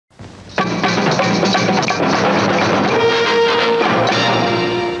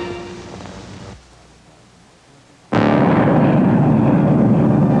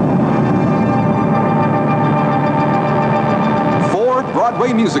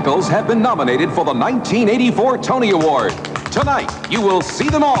musicals have been nominated for the 1984 Tony Award. Tonight, you will see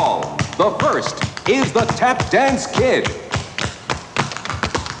them all. The first is The Tap Dance Kid.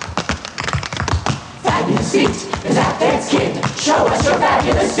 Fabulous feet, the Tap Dance Kid. Show us your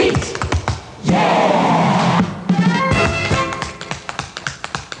fabulous feet. Yeah!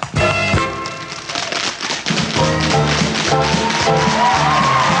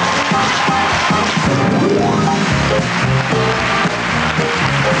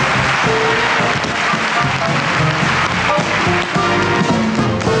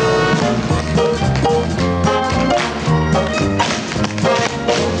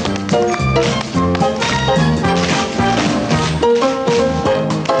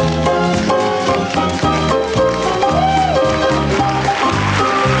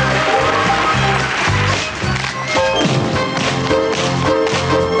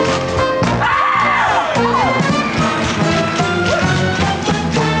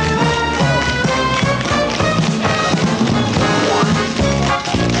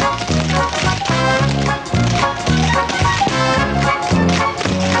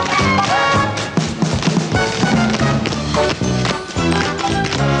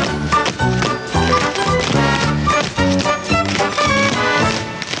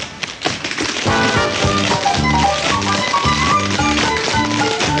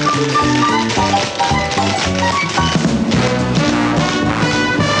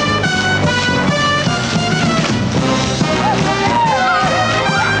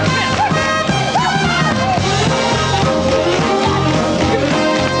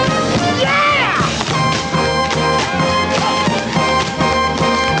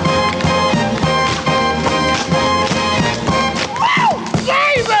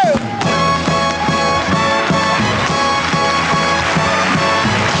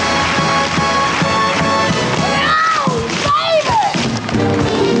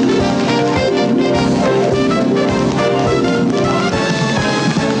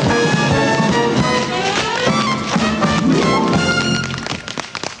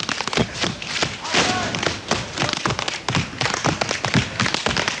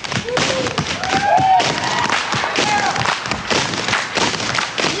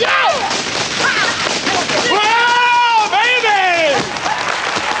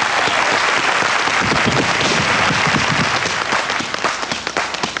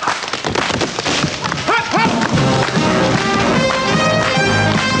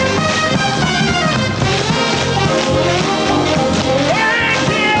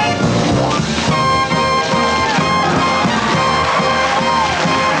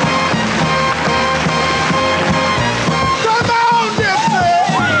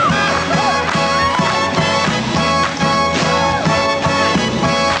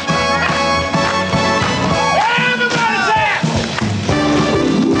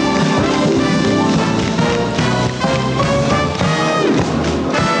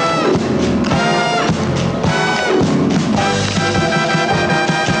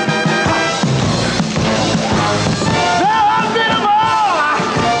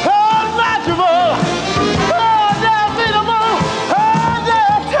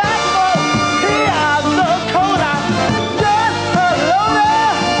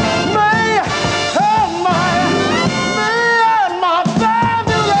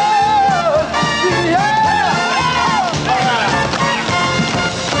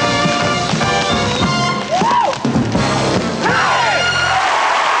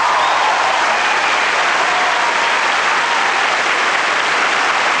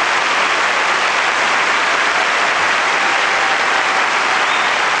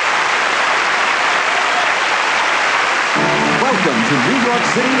 Welcome to New York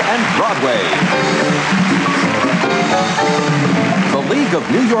City and Broadway. The League of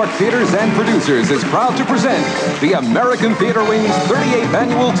New York Theaters and Producers is proud to present the American Theater Wing's 38th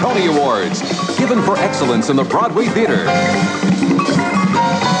Annual Tony Awards, given for excellence in the Broadway theater.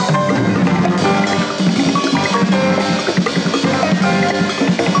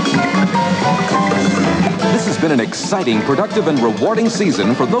 This has been an exciting, productive, and rewarding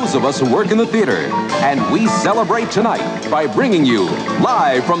season for those of us who work in the theater. And we celebrate tonight by bringing you,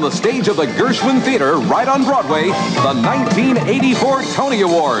 live from the stage of the Gershwin Theater right on Broadway, the 1984 Tony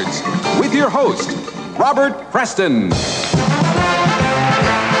Awards, with your host, Robert Preston. Thank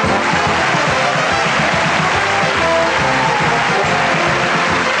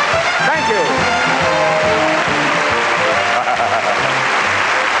you.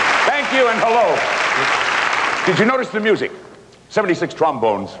 Thank you and hello. Did you notice the music? 76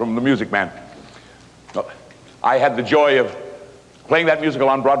 trombones from the Music Man. I had the joy of playing that musical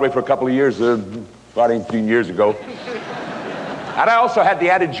on Broadway for a couple of years, about 18 years ago. And I also had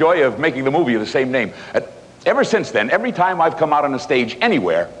the added joy of making the movie of the same name. Ever since then, every time I've come out on a stage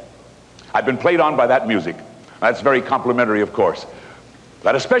anywhere, I've been played on by that music. That's very complimentary, of course,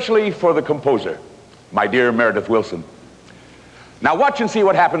 but especially for the composer, my dear Meredith Willson. Now watch and see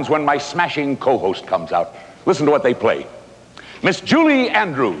what happens when my smashing co-host comes out. Listen to what they play. Miss Julie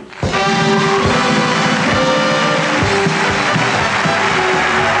Andrews.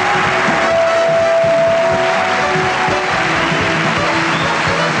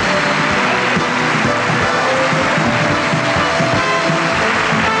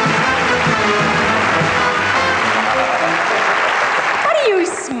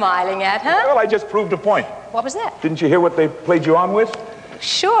 Smiling at, huh? Well, I just proved a point. What was that? Didn't you hear what they played you on with?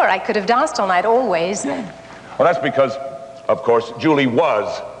 Sure, I could have danced all night, always. Well, that's because, of course, Julie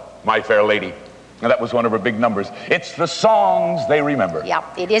was My Fair Lady. And that was one of her big numbers. It's the songs they remember. Yeah,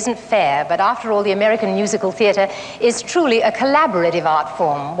 it isn't fair, but after all, the American musical theater is truly a collaborative art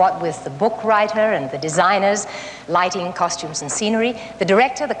form, what with the book writer and the designers, lighting, costumes, and scenery, the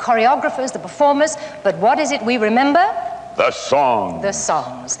director, the choreographers, the performers. But what is it we remember? The songs. The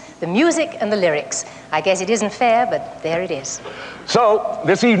songs, the music and the lyrics. I guess it isn't fair, but there it is. So,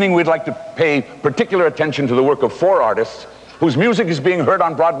 this evening we'd like to pay particular attention to the work of 4 artists whose music is being heard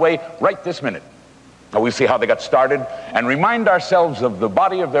on Broadway right this minute. Now we'll see how they got started and remind ourselves of the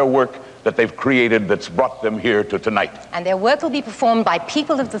body of their work that they've created that's brought them here to tonight. And their work will be performed by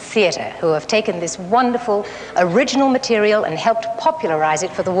people of the theater who have taken this wonderful original material and helped popularize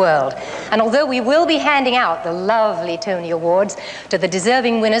it for the world. And although we will be handing out the lovely Tony Awards to the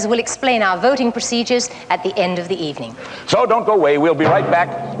deserving winners, we'll explain our voting procedures at the end of the evening. So don't go away. We'll be right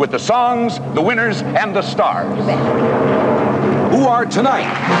back with the songs, the winners, and the stars. You bet. Who are tonight?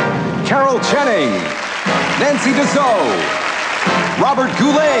 Carol Channing, Nancy Dessau, Robert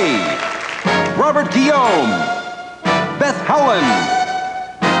Goulet, Robert Guillaume, Beth Howland,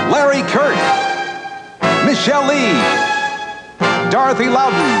 Larry Kirk, Michelle Lee, Dorothy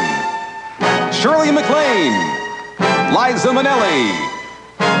Loudon, Shirley MacLaine, Liza Minnelli,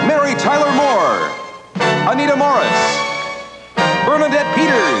 Mary Tyler Moore, Anita Morris, Bernadette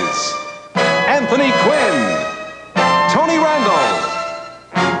Peters, Anthony Quinn, Tony Randall,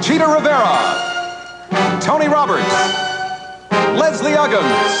 Cheetah Rivera, Tony Roberts, Leslie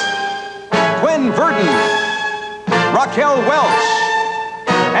Uggams, Gwen Verdon, Raquel Welch,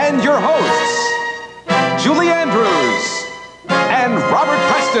 and your hosts, Julie Andrews and Robert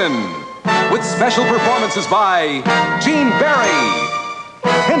Preston, with special performances by Gene Barry,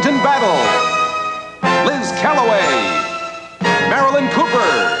 Hinton Battle, Liz Calloway, Marilyn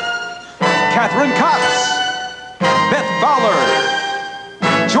Cooper, Catherine Cox, Beth Fowler,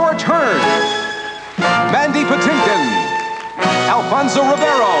 George Hearn, Mandy Patinkin, Alfonso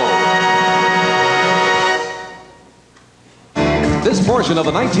Rivero. This portion of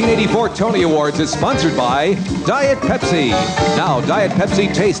the 1984 Tony Awards is sponsored by Diet Pepsi. Now Diet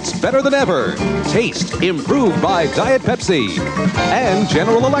Pepsi tastes better than ever. Taste improved by Diet Pepsi. And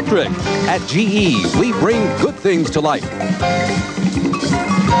General Electric. At GE, we bring good things to life.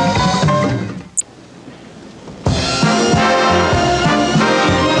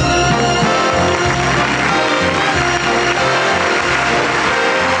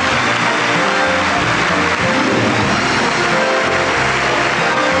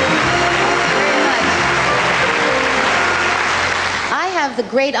 The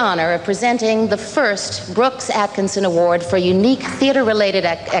great honor of presenting the first Brooks Atkinson Award for unique theater-related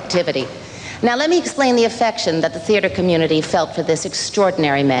activity. Now, let me explain the affection that the theater community felt for this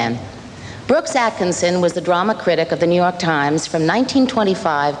extraordinary man. Brooks Atkinson was the drama critic of the New York Times from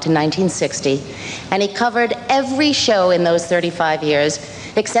 1925 to 1960, and he covered every show in those 35 years,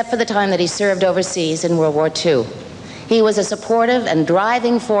 except for the time that he served overseas in World War II. He was a supportive and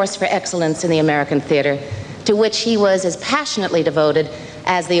driving force for excellence in the American theater, to which he was as passionately devoted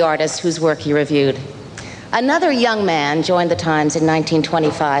as the artists whose work he reviewed. Another young man joined the Times in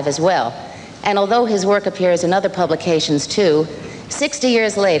 1925 as well, and although his work appears in other publications too, 60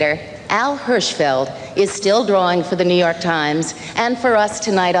 years later, Al Hirschfeld is still drawing for the New York Times and for us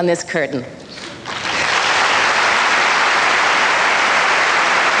tonight on this curtain.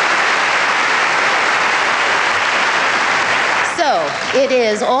 It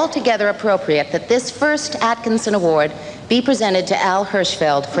is altogether appropriate that this first Atkinson Award be presented to Al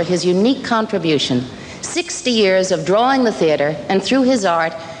Hirschfeld for his unique contribution, 60 years of drawing the theater and through his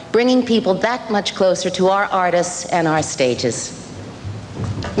art, bringing people that much closer to our artists and our stages.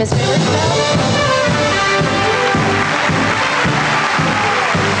 Mr. Hirschfeld?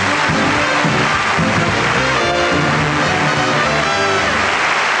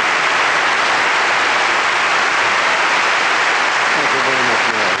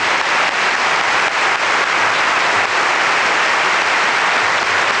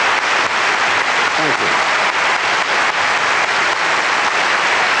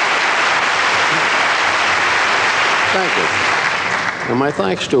 And my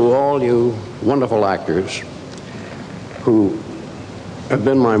thanks to all you wonderful actors who have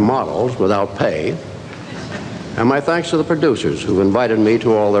been my models without pay. And my thanks to the producers who invited me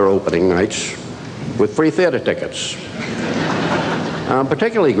to all their opening nights with free theater tickets. I'm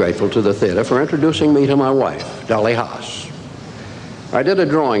particularly grateful to the theater for introducing me to my wife, Dolly Haas. I did a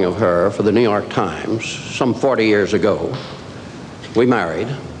drawing of her for the New York Times some 40 years ago. We married,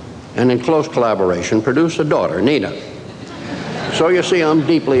 and in close collaboration produced a daughter, Nina. So you see, I'm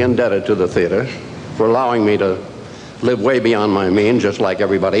deeply indebted to the theater for allowing me to live way beyond my means, just like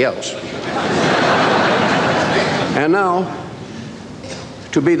everybody else. And now,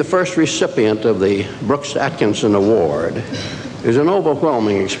 to be the first recipient of the Brooks Atkinson Award is an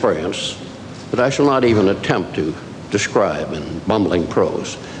overwhelming experience that I shall not even attempt to describe in bumbling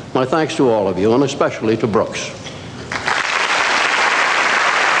prose. My thanks to all of you, and especially to Brooks.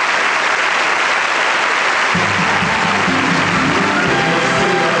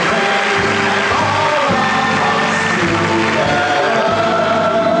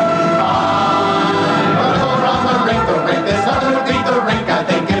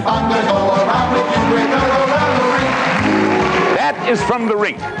 Is From the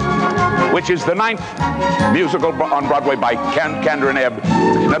Rink, which is the 9th musical on Broadway by Kander and Ebb.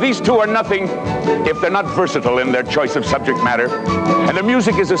 Now, these two are nothing if they're not versatile in their choice of subject matter, and their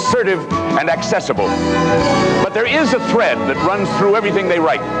music is assertive and accessible. But there is a thread that runs through everything they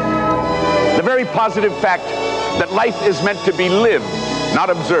write. The very positive fact that life is meant to be lived, not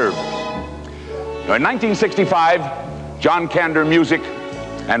observed. Now, in 1965, John Kander music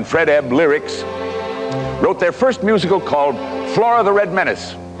and Fred Ebb lyrics wrote their first musical called Flora the Red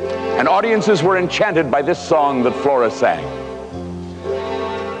Menace, and audiences were enchanted by this song that Flora sang.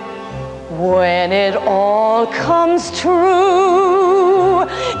 When it all comes true,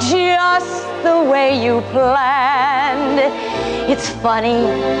 just the way you planned, it's funny,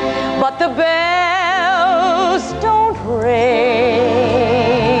 but the bells don't ring.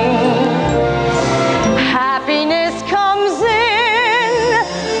 Happiness comes in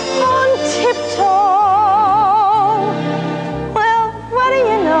on tiptoe.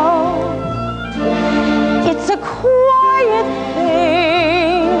 It's a quiet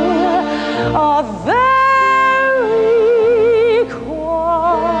thing, a very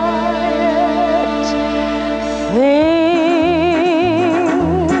quiet thing.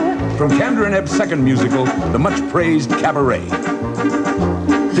 From Kander and Ebb's second musical, the much-praised Cabaret.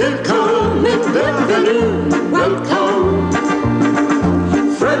 Willkommen, bienvenue, welcome.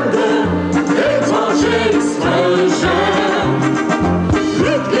 Fremde, étrangers, étrangères.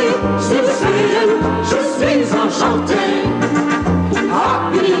 Glücklich zu sehen, je suis enchanté.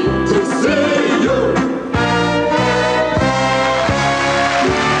 Happy to see you.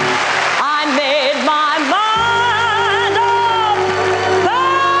 I made my mind up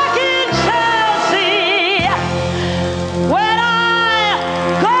back in Chelsea. When I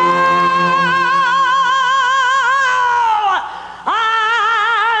go,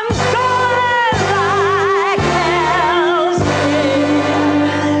 I'm going like Elsie.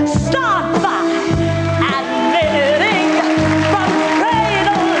 Start by admitting from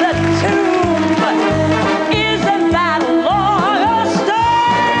cradle to tomb. Isn't that long a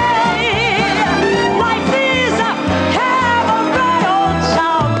stay? Life is a cabaret, old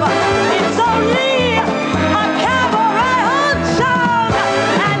chum. It's only a cabaret, old chum.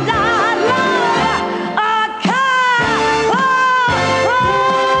 And I love a cabaret.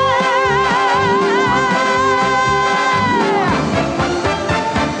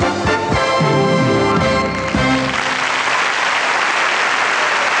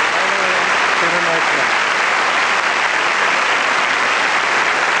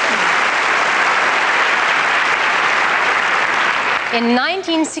 In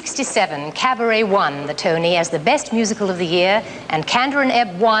 1967, Cabaret won the Tony as the Best Musical of the Year, and Kander and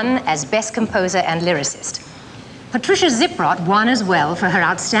Ebb won as Best Composer and Lyricist. Patricia Ziprot won as well for her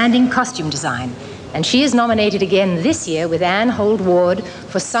outstanding costume design, and she is nominated again this year with Anne Holt-Ward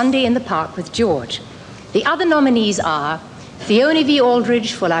for Sunday in the Park with George. The other nominees are Theone V.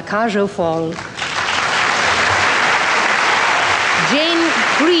 Aldridge for La Cage aux Folles, Jane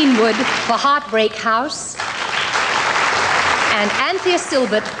Greenwood for Heartbreak House, and Anthea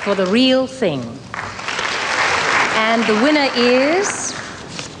Silbert for The Real Thing. And the winner is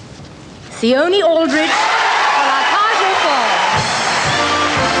Theone Aldridge for La Cage aux Folles.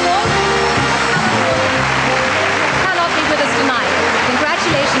 Cannot be with us tonight.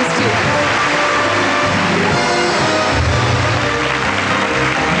 Congratulations to you.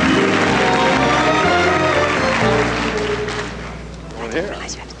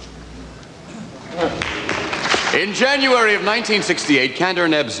 In In January of 1968, Kander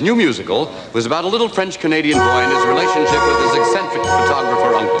and Ebb's new musical was about a little French-Canadian boy and his relationship with his eccentric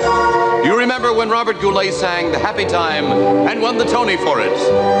photographer uncle. Do you remember when Robert Goulet sang The Happy Time and won the Tony for it?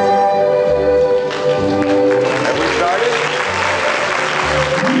 Have we started?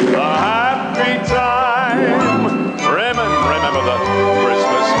 The happy time. Remember the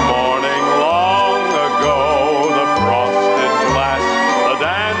Christmas morning long ago, the frosted glass, the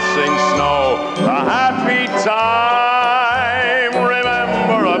dancing snow, the happy time.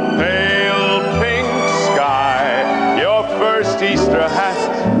 Remember a pale pink sky, your first Easter hat.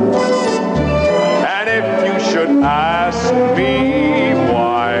 And if you should ask me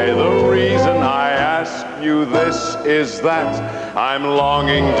why, the reason I ask you this is that I'm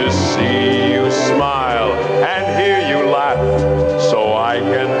longing to see you smile and hear you laugh, so I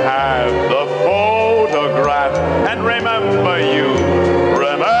can have the photograph and remember you,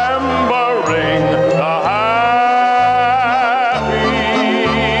 remembering the happy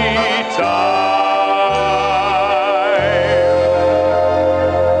time.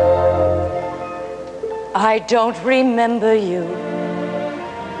 I don't remember you.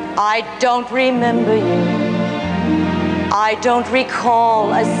 I don't remember you. I don't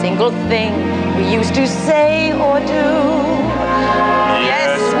recall a single thing we used to say or do.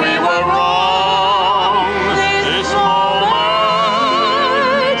 Yes, we were wrong. This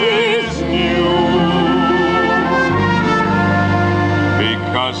moment is new.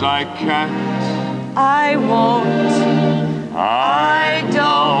 Because I can't, I won't, I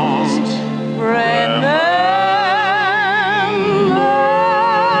don't remember.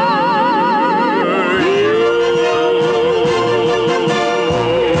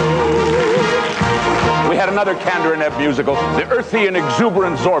 Another Kander and Ebb musical, the earthy and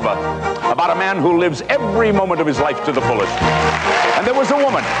exuberant Zorba, about a man who lives every moment of his life to the fullest. And there was a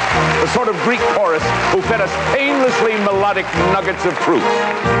woman, a sort of Greek chorus, who fed us painlessly melodic nuggets of truth.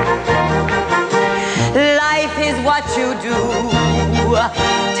 Life is what you do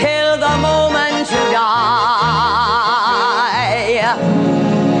till the moment you die.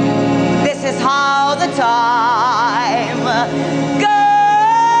 This is how the time goes.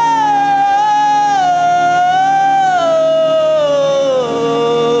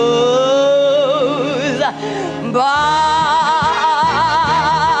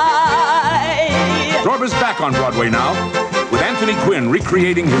 Zorba's back on Broadway now, with Anthony Quinn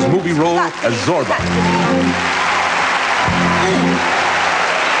recreating his movie role as Zorba.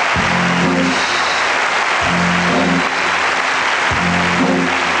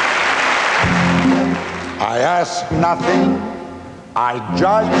 I ask nothing, I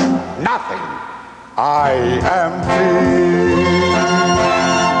judge nothing. I am free.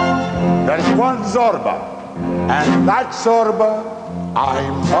 There is one Zorba, and that Zorba I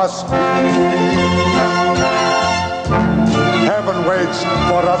must be. Heaven waits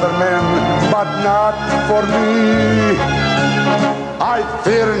for other men, but not for me. I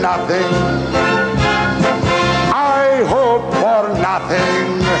fear nothing. I hope for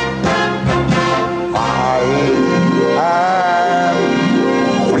nothing. I am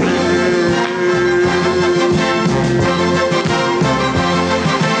free.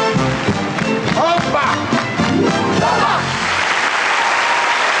 Opa!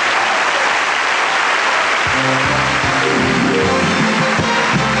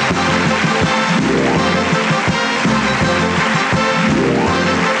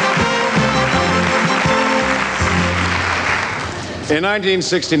 In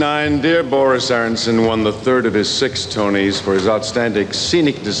 1969, dear Boris Aronson won the third of his 6 Tonys for his outstanding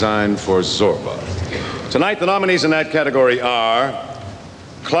scenic design for Zorba. Tonight, the nominees in that category are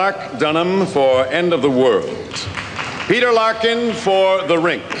Clark Dunham for End of the World, Peter Larkin for The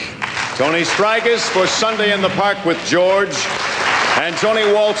Rink, Tony Strigas for Sunday in the Park with George, and Tony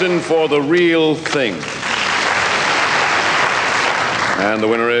Walton for The Real Thing. And the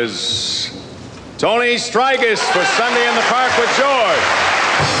winner is Tony Strigas for Sunday in the Park with George.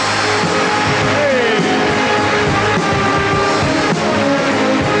 Hey.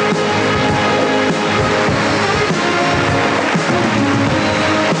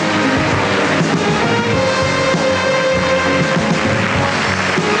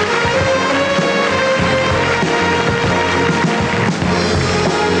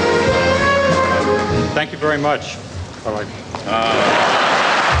 Thank you very much. All right.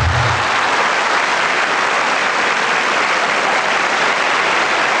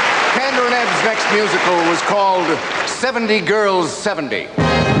 Kander and Ebb's next musical was called 70 Girls 70.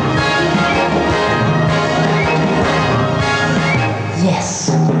 Yes.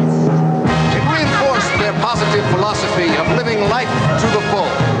 It reinforced their positive philosophy of living life to the full.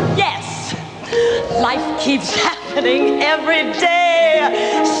 Yes. Life keeps happening every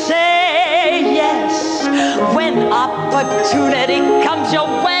day. Say yes when opportunity comes your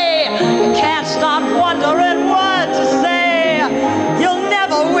way. Can't stop wondering what to say. You'll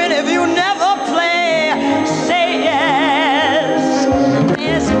never win if you never play. Say yes.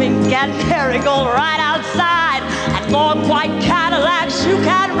 There's Mink and Marigold right outside, and more white Cadillacs you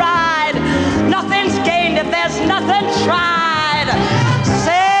can ride. Nothing's gained if there's nothing tried.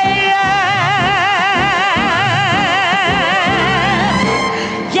 Say yes.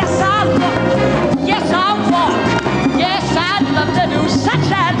 Yes, I'll look. Yes, I'll walk. Yes, I'd love to do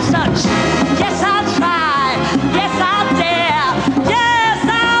such and such. Yes, I'll try. Yes, I'll dare. Yes,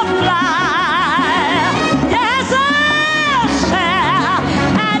 I'll fly. Yes, I'll share.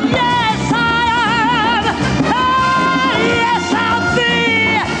 And yes, I am. Yes, I'll be.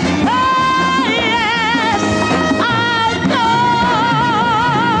 Yes, I'll go.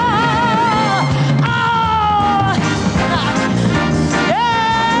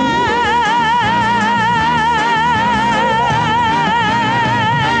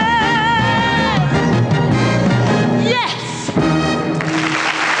 Yes.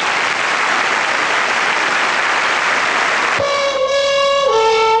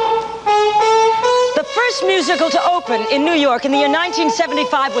 The first musical to open in New York in the year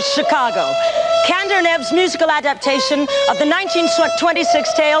 1975 was Chicago. Kander Nebb's musical adaptation of the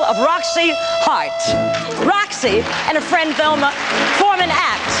 1926 tale of Roxy Hart. Roxy and her friend Velma form an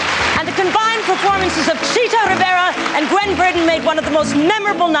act, and the combined performances of Chita Rivera and Gwen Verdon made one of the most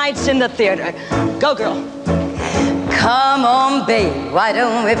memorable nights in the theater. Go, girl. Come on, babe, why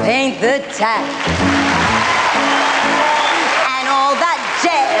don't we paint the town? And all that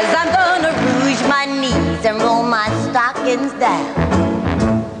jazz, I'm gonna rouge my knees and roll my stockings down.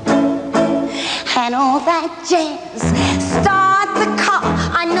 And all that jazz, start the car.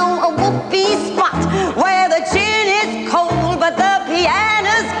 I know a whoopee spot where the gin is cold but the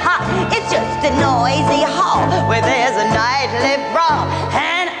piano's hot. It's just a noisy hall where there's a nightly brawl.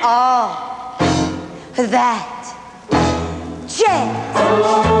 And all that jazz.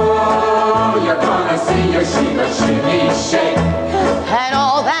 Oh, you're gonna see your shiver, shimmy, shake. And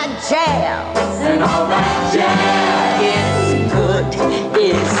all that jazz. And all that jazz. It's good,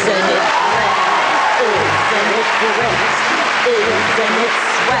 isn't it? Isn't it great? Isn't it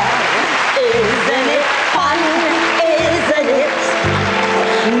swell? Isn't it fun? Isn't it?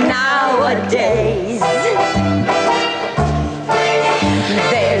 Nowadays,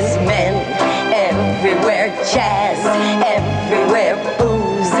 there's men everywhere, jazz everywhere,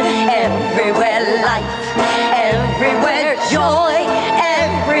 booze everywhere, life everywhere, joy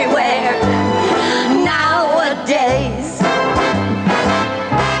everywhere. Nowadays,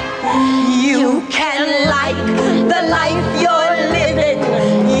 you can like the life you're living.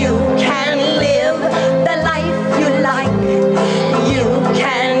 You can live the life you like. You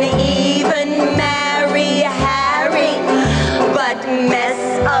can even marry Harry, but mess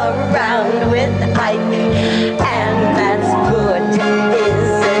around with Ike. And that's good,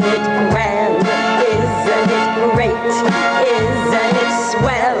 isn't it grand? Isn't it great? Isn't it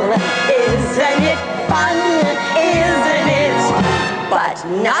swell? Isn't it fun? Isn't it? But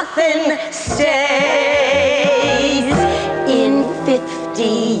nothing stays. In 50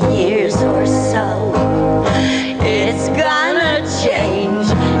 years or so, it's gonna change,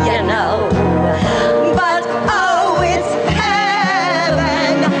 you know. But oh, it's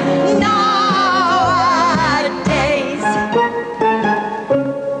heaven nowadays.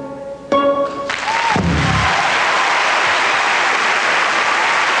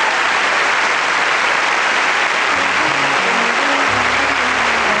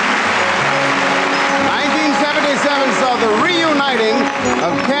 Saw the reuniting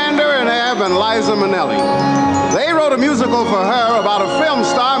of Kander and Ebb and Liza Minnelli. They wrote a musical for her about a film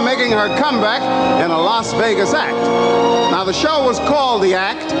star making her comeback in a Las Vegas act. Now, the show was called The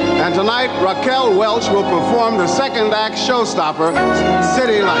Act, and tonight Raquel Welch will perform the second act showstopper,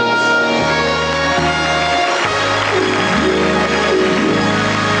 City Lights.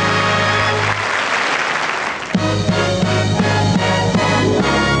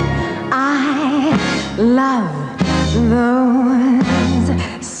 Love those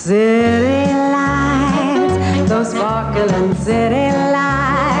city lights, those sparkling city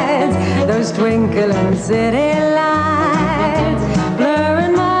lights, those twinkling city lights,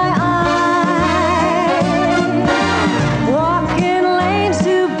 blurring my eyes. Walking lanes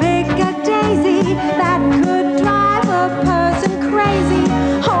to pick a daisy that could drive a person crazy.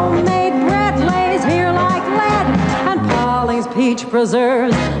 Homemade bread lays here like lead, and Pauling's peach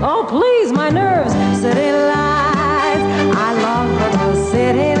preserves. Oh, please, my nerves. City lights, I long for those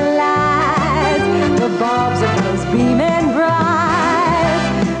city lights.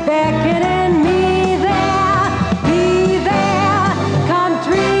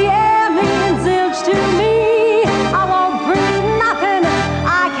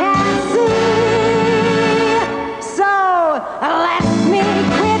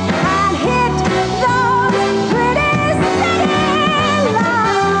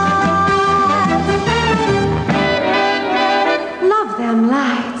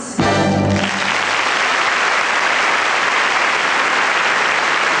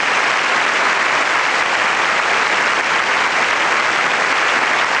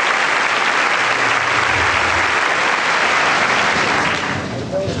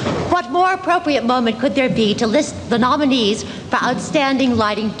 appropriate moment could there be to list the nominees for Outstanding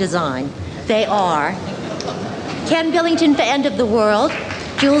Lighting Design? They are Ken Billington for End of the World,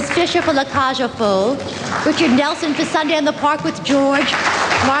 Jules Fisher for La Cage aux Folles, Richard Nelson for Sunday in the Park with George,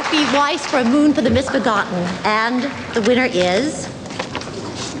 Mark B. Weiss for A Moon for the Misbegotten. And the winner is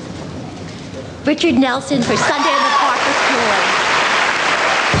Richard Nelson for Sunday in the Park with George.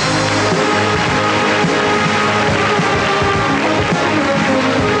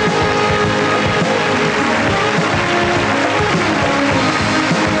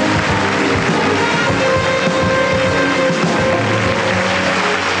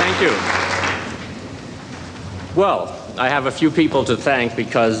 Thank you. Well, I have a few people to thank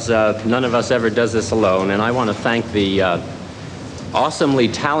because none of us ever does this alone, and I want to thank the awesomely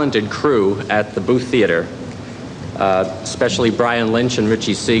talented crew at the Booth Theater, especially Brian Lynch and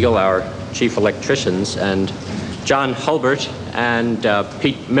Richie Siegel, our chief electricians, and John Hulbert and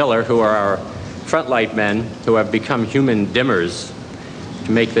Pete Miller, who are our front light men, who have become human dimmers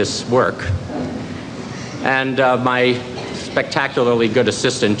to make this work. And my spectacularly good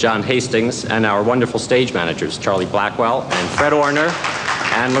assistant, John Hastings, and our wonderful stage managers, Charlie Blackwell and Fred Orner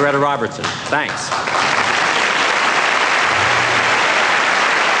and Loretta Robertson. Thanks.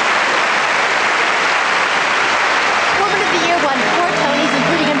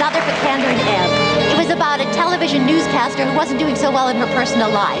 About a television newscaster who wasn't doing so well in her personal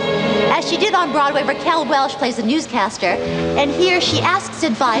life. As she did on Broadway, Raquel Welch plays the newscaster, and here she asks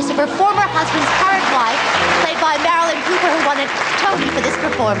advice of her former husband's current wife, played by Marilyn Cooper, who won a Tony for this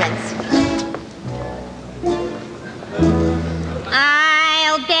performance.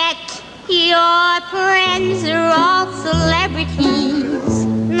 I'll bet your friends are all celebrities.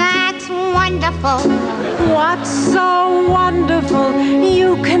 That's wonderful. What's so wonderful?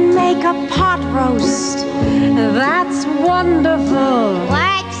 You can make a pot roast. That's wonderful.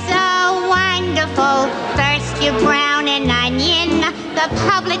 What's so wonderful? First you brown an onion. The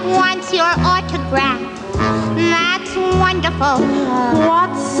public wants your autograph. That's wonderful.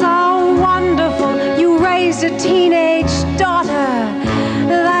 What's so wonderful? You raised a teenage daughter.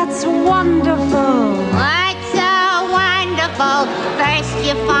 That's wonderful. What's so wonderful? First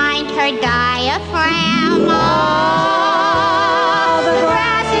you find her diaphragm. Oh, the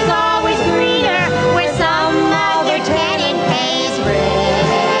grass is always greener where some other tenant pays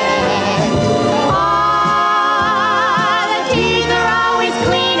rent. Oh, the teeth are always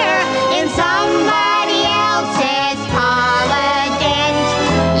cleaner in somebody else's Polydent.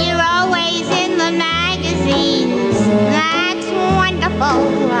 You're always in the magazines. That's wonderful.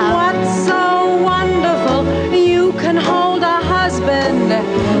 What's so wonderful? You can hold a husband.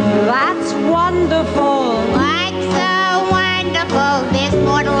 That's wonderful. What's so wonderful? This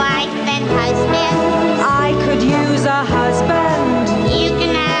mortal life and husband. I could use a husband. You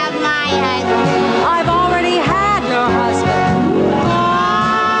can have my husband. I've already had your husband.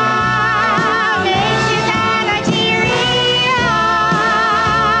 Oh, makes you kind of teary. Oh,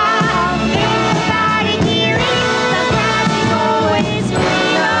 makes you kind of teary. The grass is always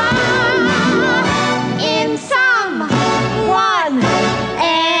greener in someone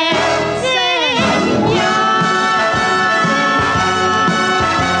else's yard.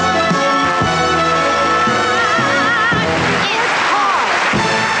 It's hard.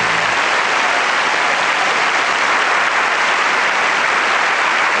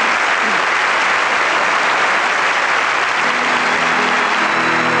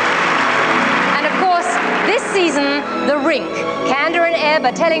 And of course, this season, The Rink. Candor and Ebb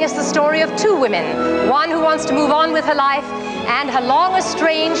are telling us the story of two women, one who wants to move on with her life, and her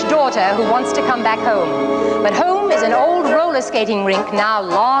long-estranged daughter who wants to come back home. But home is an old roller skating rink now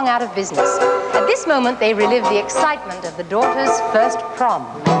long out of business. At this moment, they relive the excitement of the daughter's first prom.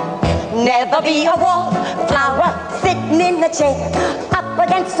 Never be a wallflower sitting in a chair up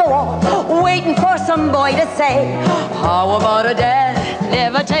against the wall, waiting for some boy to say, How about a dad?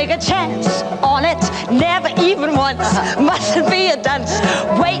 Never take a chance on it, never even once. Mustn't be a dunce,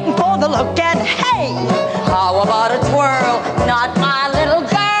 waiting for the look and hey, how about a twirl? Not my little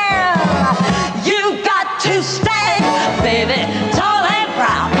girl. You got to stand, baby, tall and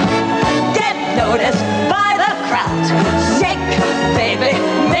proud. Get noticed by the crowd. Shake, baby,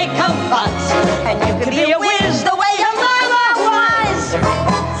 make a fuss, and you can be a whiz the way your mama was.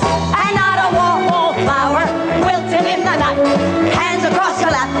 and not a wallflower wilting in the night, hands across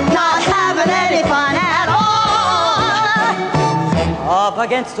your lap, not having any fun at all. Up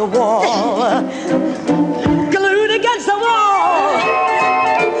against the wall, glued against the wall,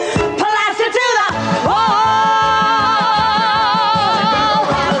 plastered to the wall.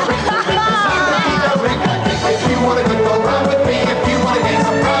 If you wanna go run with me, if you wanna get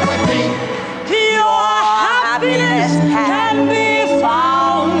some fun with me,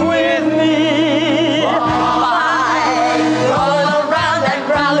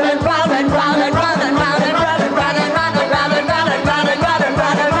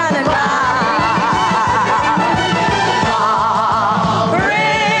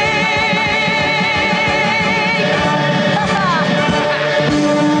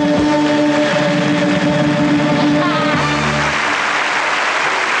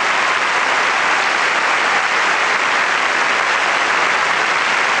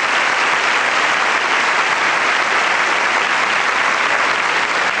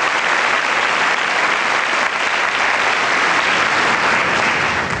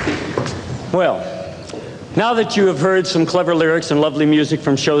 Well, now that you have heard some clever lyrics and lovely music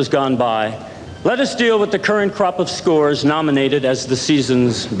from shows gone by, let us deal with the current crop of scores nominated as the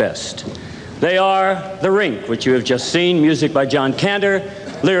season's best. They are The Rink, which you have just seen, music by John Kander,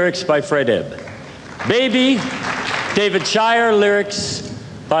 lyrics by Fred Ebb. Baby, David Shire, lyrics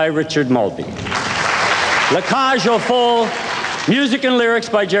by Richard Mulvey. La Cage aux Folles, music and lyrics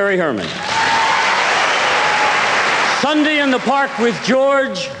by Jerry Herman. Sunday in the Park with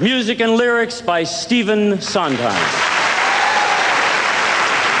George, music and lyrics by Stephen Sondheim.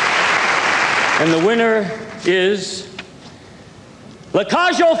 And the winner is La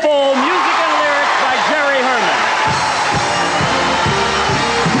Cage aux Folles, music and lyrics by Jerry Herman.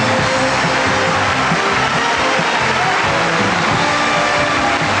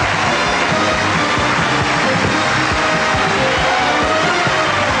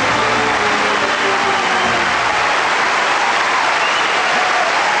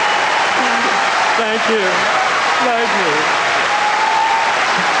 Thank you. Thank you.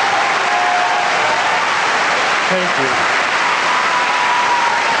 Thank you.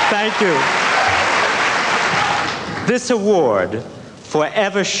 Thank you. This award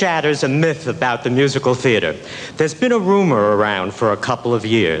forever shatters a myth about the musical theater. There's been a rumor around for a couple of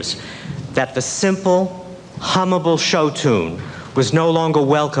years that the simple, hummable show tune was no longer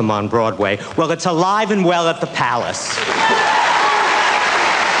welcome on Broadway. Well, it's alive and well at the Palace.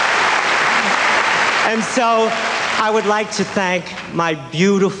 And so I would like to thank my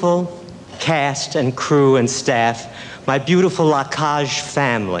beautiful cast and crew and staff, my beautiful La Cage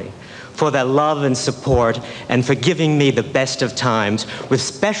family, for their love and support and for giving me the best of times, with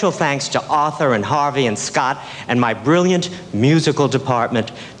special thanks to Arthur and Harvey and Scott and my brilliant musical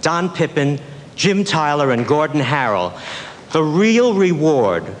department, Don Pippin, Jim Tyler, and Gordon Harrell. The real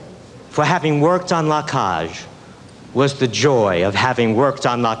reward for having worked on La Cage was the joy of having worked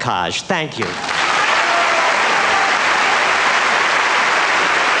on La Cage. Thank you.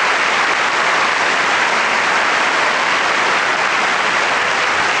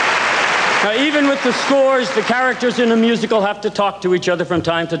 Now, even with the scores, the characters in a musical have to talk to each other from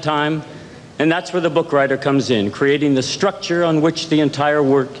time to time, and that's where the book writer comes in, creating the structure on which the entire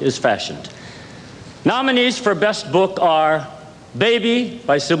work is fashioned. Nominees for Best Book are Baby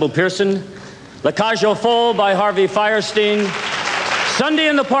by Sybil Pearson, La Cage aux Folles by Harvey Fierstein, Sunday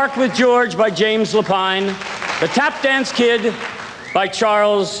in the Park with George by James Lapine, The Tap Dance Kid by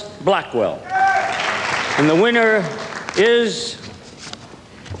Charles Blackwell. And the winner is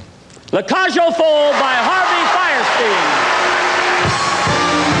La Cage aux Folles by Harvey Fierstein.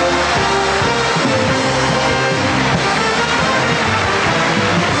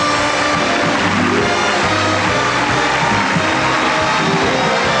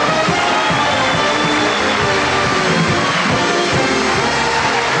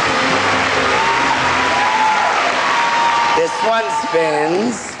 This one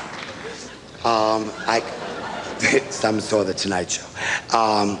spins. Some saw the Tonight Show.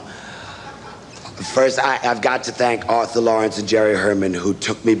 First, I've got to thank Arthur Lawrence and Jerry Herman, who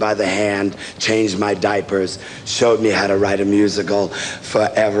took me by the hand, changed my diapers, showed me how to write a musical.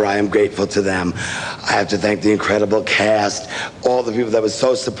 Forever, I am grateful to them. I have to thank the incredible cast, all the people that were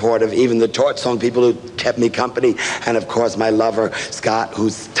so supportive, even the Torch Song people who kept me company, and of course, my lover, Scott,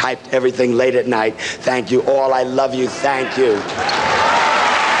 who's typed everything late at night. Thank you all. I love you. Thank you.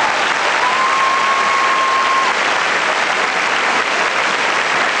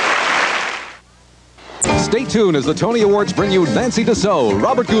 Stay tuned as the Tony Awards bring you Nancy Dessau,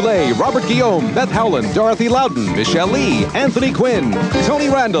 Robert Goulet, Robert Guillaume, Beth Howland, Dorothy Loudon, Michelle Lee, Anthony Quinn, Tony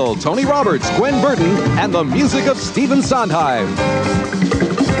Randall, Tony Roberts, Gwen Burton, and the music of Stephen Sondheim.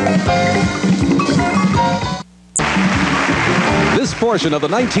 This portion of the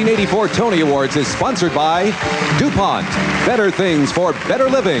 1984 Tony Awards is sponsored by DuPont, better things for better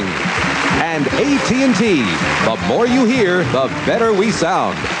living, and AT&T. The more you hear, the better we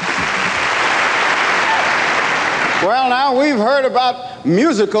sound. Well, now we've heard about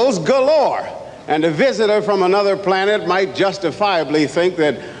musicals galore, and a visitor from another planet might justifiably think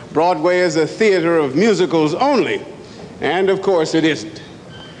that Broadway is a theater of musicals only. And of course it isn't.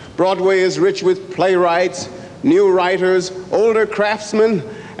 Broadway is rich with playwrights, new writers, older craftsmen,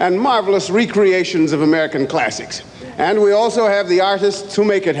 and marvelous recreations of American classics. And we also have the artists who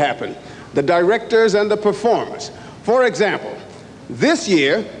make it happen, the directors and the performers. For example, this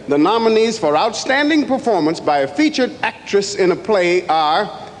year, the nominees for Outstanding Performance by a Featured Actress in a Play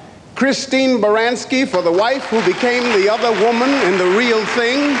are Christine Baranski for The Wife Who Became the Other Woman in The Real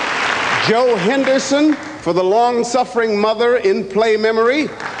Thing, Joe Henderson for The Long-Suffering Mother in Play Memory,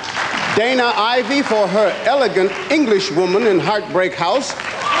 Dana Ivey for her Elegant English Woman in Heartbreak House,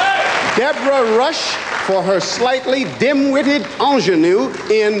 Deborah Rush for her slightly dim-witted ingenue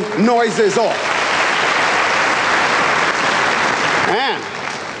in Noises Off. And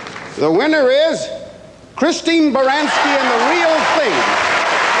the winner is Christine Baranski in The Real Thing.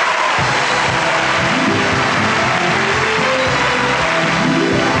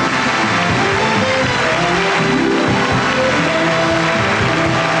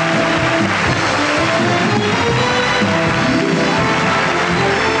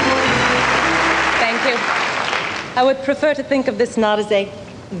 I would prefer to think of this not as a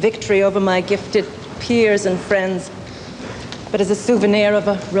victory over my gifted peers and friends, but as a souvenir of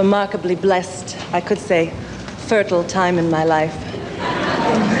a remarkably blessed, I could say, fertile time in my life.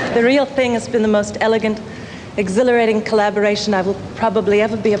 The Real Thing has been the most elegant, exhilarating collaboration I will probably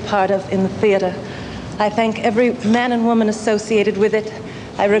ever be a part of in the theater. I thank every man and woman associated with it.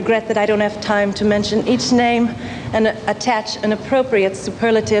 I regret that I don't have time to mention each name and attach an appropriate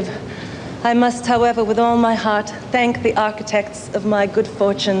superlative. I must, however, with all my heart, thank the architects of my good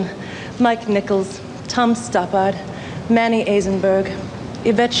fortune, Mike Nichols, Tom Stoppard, Manny Eisenberg,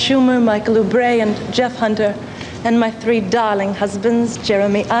 Yvette Schumer, Michael Oubre, and Jeff Hunter, and my three darling husbands,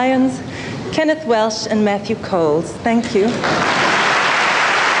 Jeremy Irons, Kenneth Welsh, and Matthew Coles. Thank you.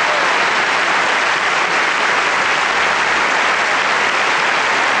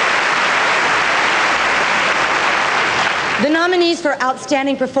 The nominees for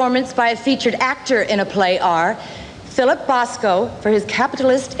Outstanding Performance by a Featured Actor in a Play are Philip Bosco for his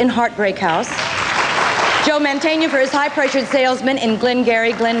Capitalist in Heartbreak House, Joe Mantegna for his High-Pressured Salesman in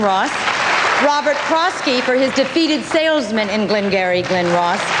Glengarry Glen Ross, Robert Prosky for his Defeated Salesman in Glengarry Glen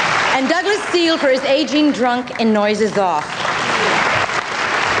Ross, and Douglas Steele for his Aging Drunk in Noises Off.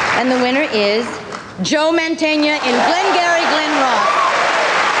 And the winner is Joe Mantegna in Glengarry Glen Ross.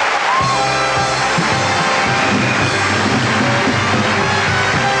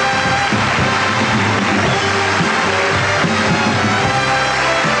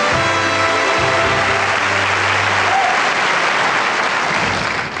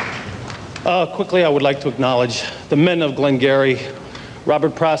 Quickly, I would like to acknowledge the men of Glengarry,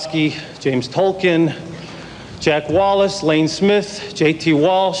 Robert Prosky, James Tolkien, Jack Wallace, Lane Smith, J.T.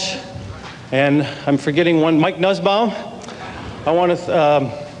 Walsh, and I'm forgetting one, Mike Nussbaum. I want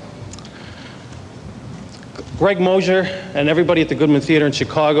to, Greg Mosier and everybody at the Goodman Theater in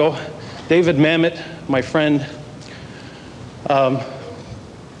Chicago, David Mamet, my friend,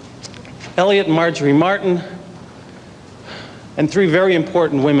 Elliot and Marjorie Martin, and three very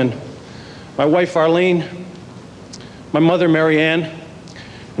important women. My wife, Arlene, my mother, Mary Ann,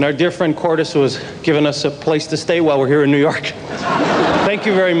 and our dear friend, Cordis, who has given us a place to stay while we're here in New York. Thank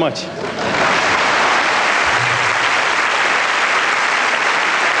you very much.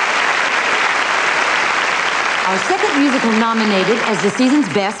 Our second musical nominated as the season's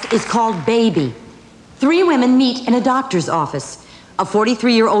best is called Baby. Three women meet in a doctor's office. A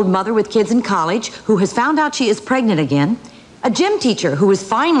 43-year-old mother with kids in college who has found out she is pregnant again, a gym teacher who is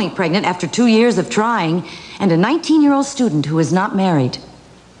finally pregnant after 2 years of trying, and a 19-year-old student who is not married.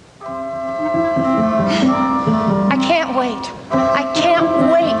 I can't wait. I can't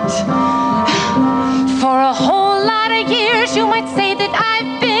wait. For a whole lot of years, you might say that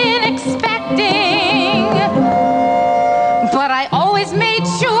I've been expecting. But I always made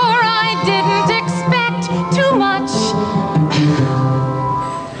sure I didn't expect too much.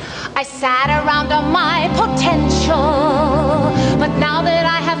 I sat around on my potential. But now that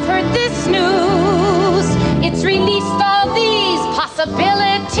I have heard this news, it's released all these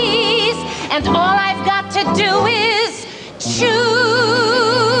possibilities, and all I've got to do is choose.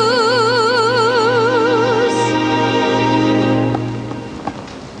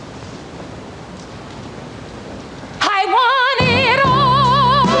 I want it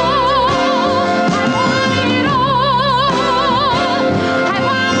all. I want it all. I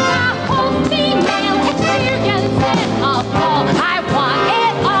want the whole female experience in a ball. I want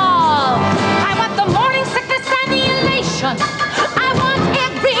it all. I want the morning sickness and the elation. I want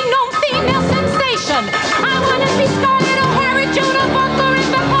every known female sensation. I want to be Scarlett O'Hara, Joan of Arc,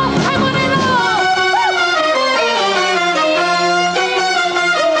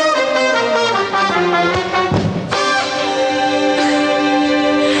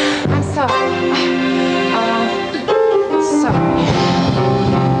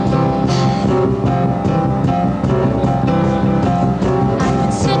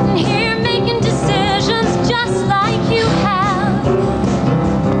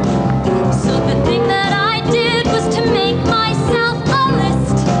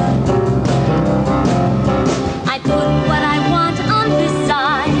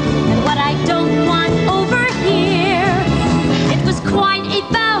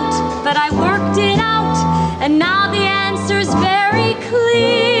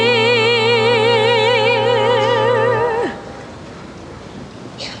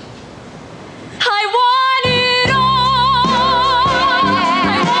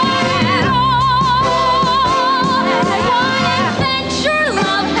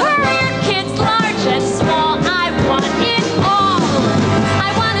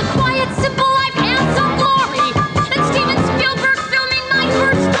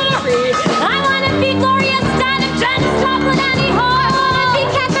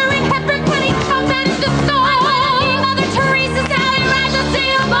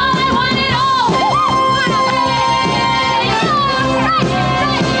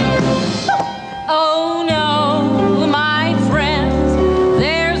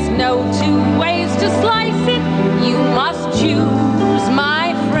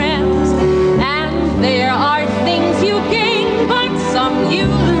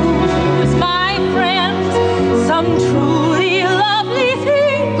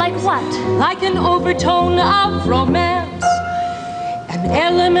 Like what? Like an overtone of romance, an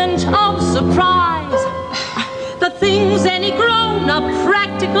element of surprise. The things any grown-up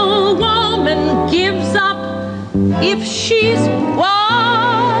practical woman gives up if she's wise.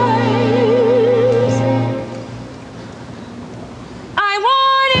 I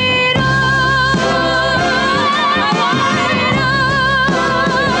want it all. I want it all.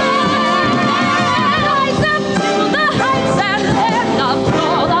 Rise up to the heights and let the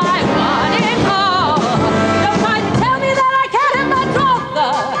fall. I want it all. Don't try to tell me that I can't have my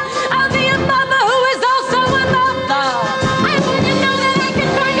brother. I'll be a mother who is also a mother. I want to know that I can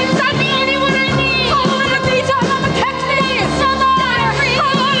find inside me anyone I need. I want to be John McKechnie. Somebody.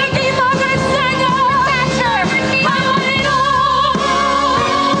 I want to be Margaret Sanger. Thatcher. I want it all.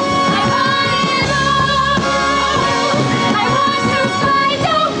 I want it all. I want to find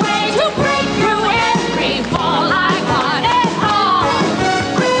a way to break through every wall. I want it all.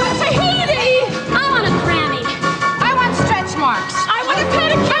 I want Tahiti. I want a Grammy. I want stretch marks. I want a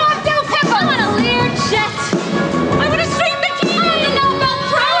pedicure. I want Del Pepper. I want a Learjet. I want a string bikini. I want a Nobel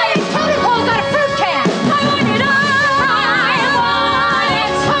Prize. Tony Paul's got a fruit can. I want it all. I want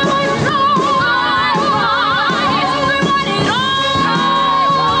it. I want it all. I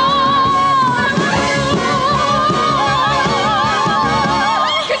want it. I want it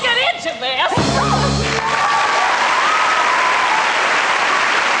all. You can get into this.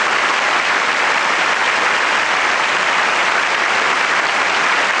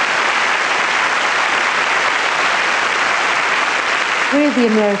 We're the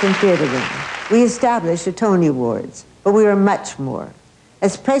American Theater Wing. We established the Tony Awards, but we are much more.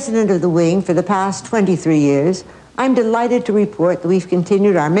 As president of the Wing for the past 23 years, I'm delighted to report that we've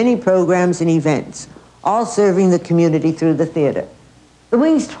continued our many programs and events, all serving the community through the theater. The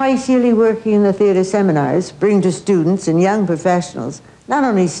Wing's twice-yearly working in the theater seminars bring to students and young professionals not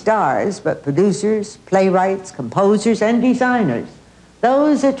only stars, but producers, playwrights, composers, and designers,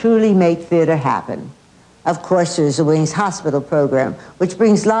 those that truly make theater happen. Of course, there's the Wing's hospital program, which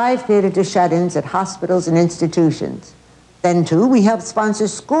brings live theater to shut-ins at hospitals and institutions. Then, too, we help sponsor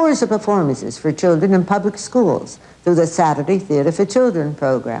scores of performances for children in public schools through the Saturday Theater for Children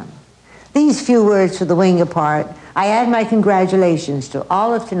program. These few words for the Wing apart, I add my congratulations to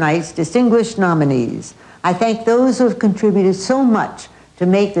all of tonight's distinguished nominees. I thank those who have contributed so much to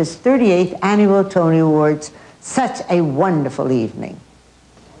make this 38th Annual Tony Awards such a wonderful evening.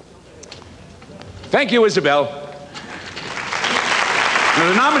 Thank you, Isabel. Now,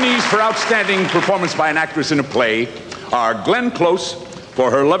 the nominees for Outstanding Performance by an Actress in a Play are Glenn Close for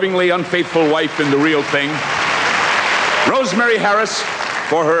her lovingly unfaithful wife in The Real Thing, Rosemary Harris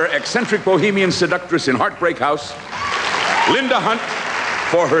for her eccentric bohemian seductress in Heartbreak House, Linda Hunt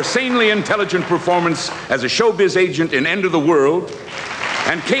for her sanely intelligent performance as a showbiz agent in End of the World,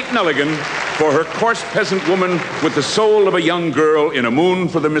 and Kate Nelligan for her coarse peasant woman with the soul of a young girl in A Moon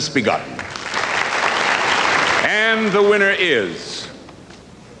for the Misbegotten. And the winner is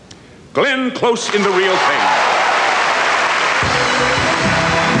Glenn Close in The Real Thing.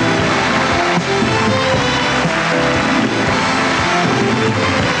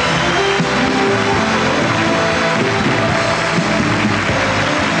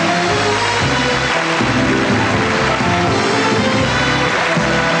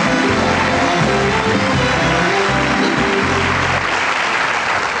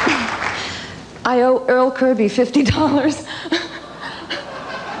 I owe Earl Kirby $50.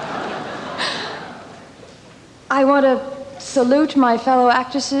 I want to salute my fellow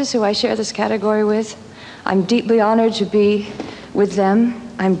actresses who I share this category with. I'm deeply honored to be with them.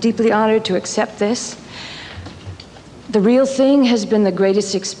 I'm deeply honored to accept this. The Real Thing has been the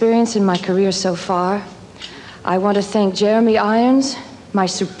greatest experience in my career so far. I want to thank Jeremy Irons, my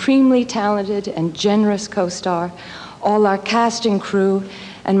supremely talented and generous co-star, all our cast and crew,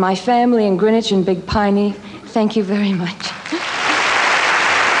 and my family in Greenwich and Big Piney. Thank you very much.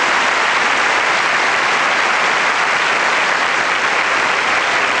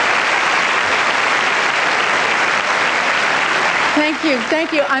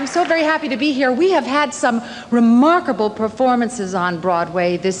 Thank you. I'm so very happy to be here. We have had some remarkable performances on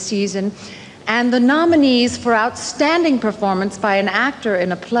Broadway this season, and the nominees for Outstanding Performance by an Actor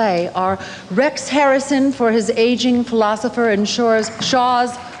in a Play are Rex Harrison for his aging philosopher in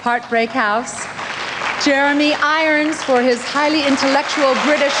Shaw's Heartbreak House, Jeremy Irons for his highly intellectual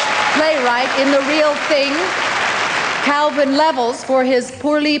British playwright in The Real Thing, Calvin Levels for his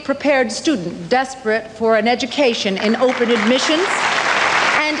poorly prepared student desperate for an education in open admissions,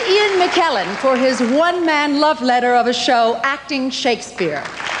 and Ian McKellen for his one-man love letter of a show, Acting Shakespeare.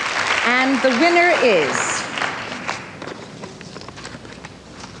 And the winner is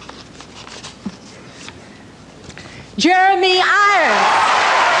Jeremy Irons.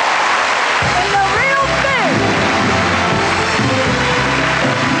 In The Real Thing.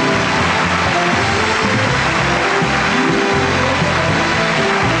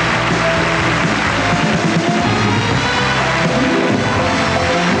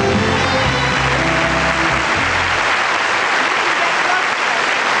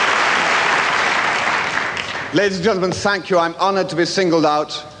 Ladies and gentlemen, thank you. I'm honored to be singled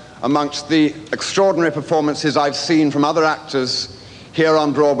out amongst the extraordinary performances I've seen from other actors here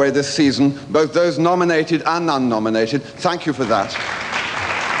on Broadway this season, both those nominated and unnominated. Thank you for that.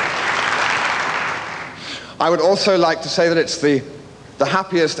 I would also like to say that it's the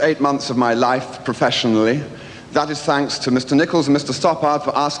happiest 8 months of my life professionally. That is thanks to Mr. Nichols and Mr. Stoppard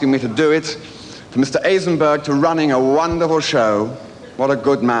for asking me to do it, to Mr. Eisenberg for running a wonderful show. What a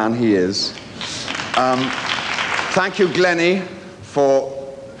good man he is. Thank you, Glennie, for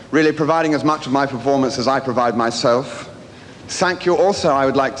really providing as much of my performance as I provide myself. Thank you also, I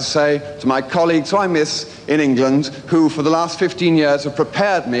would like to say, to my colleagues who I miss in England, who for the last 15 years have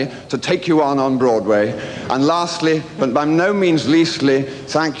prepared me to take you on Broadway. And lastly, but by no means leastly,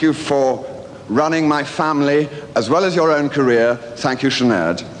 thank you for running my family as well as your own career. Thank you,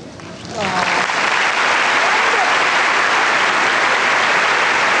 Sinead.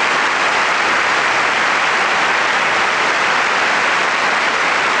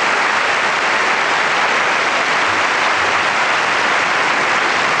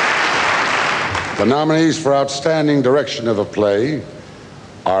 The nominees for Outstanding Direction of a Play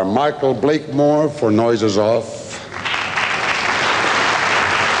are Michael Blakemore for Noises Off,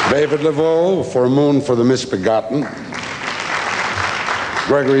 David Laveau for Moon for the Misbegotten,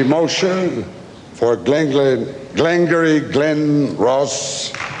 Gregory Moshe for Glengarry Glen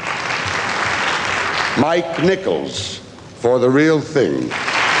Ross, Mike Nichols for The Real Thing.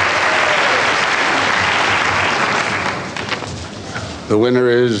 The winner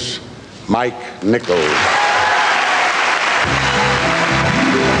is Mike Nichols.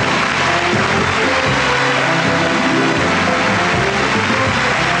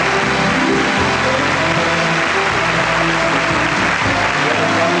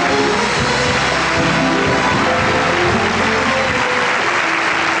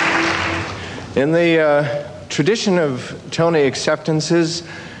 In the tradition of Tony acceptances,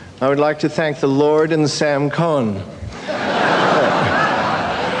 I would like to thank the Lord and Sam Cohen.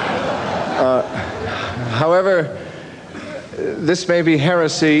 However, this may be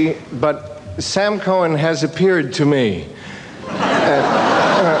heresy, but Sam Cohen has appeared to me.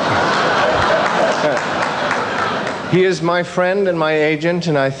 He is my friend and my agent,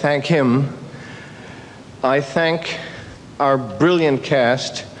 and I thank him. I thank our brilliant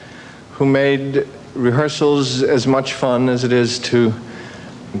cast who made rehearsals as much fun as it is to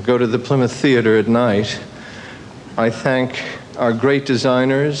go to the Plymouth Theater at night. I thank our great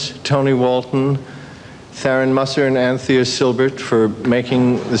designers, Tony Walton, Theron Musser and Anthea Silbert, for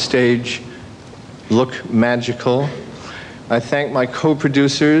making the stage look magical. I thank my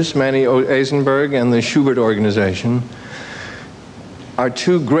co-producers, Manny Eisenberg and the Schubert Organization. Our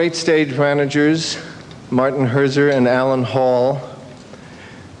two great stage managers, Martin Herzer and Alan Hall.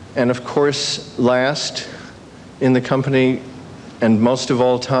 And of course, last, in the company, and most of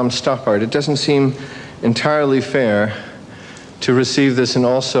all, Tom Stoppard. It doesn't seem entirely fair to receive this and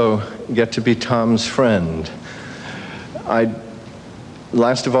also get to be Tom's friend. I'd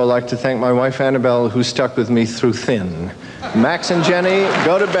last of all like to thank my wife Annabelle, who stuck with me through thin. Max and Jenny,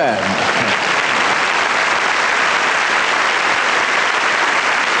 go to bed.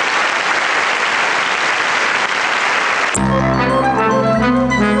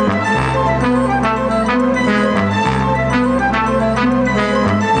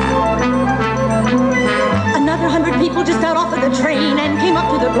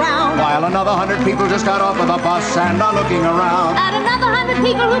 Another 100 people just got off of the bus and are looking around. And another 100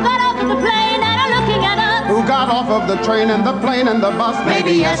 people who got off of the plane and are looking at us. Who got off of the train and the plane and the bus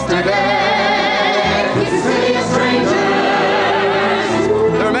maybe yesterday. This is really a stranger.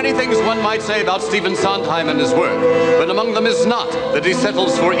 There are many things one might say about Stephen Sondheim and his work, but among them is not that he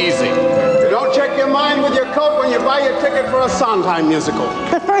settles for easy. You don't check your mind with your coat when you buy your ticket for a Sondheim musical.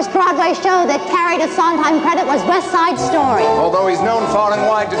 The first Broadway show that carried a Sondheim credit was West Side Story. Although he's known far and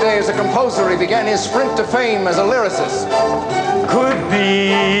wide today as a composer, he began his sprint to fame as a lyricist. Could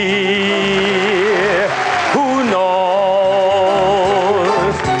be, who knows?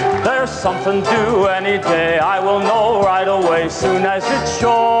 There's something due any day. I will know right away, soon as it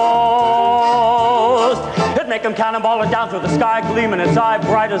shows. It'd make him cannonball it down through the sky, gleaming its eye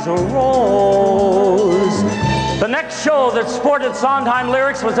bright as a rose. The next show that sported Sondheim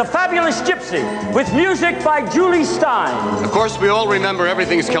lyrics was A Fabulous Gypsy, with music by Julie Stein. Of course, we all remember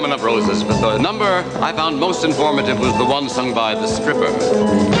Everything's Coming Up Roses, but the number I found most informative was the one sung by the stripper.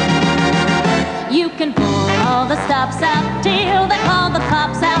 You can pull all the stops out till they call the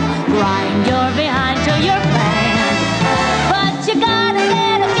cops out. Grind your behind till you're banned. But you gotta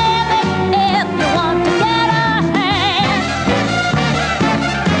get a gimmick if you want to get a hand.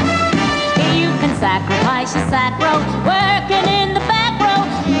 You can sacrifice your sack row, working in the back row.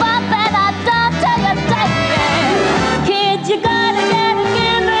 But then I don't tell you dating. Kids, you gotta get a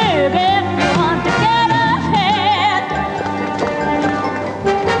gimmick if you want to get ahead.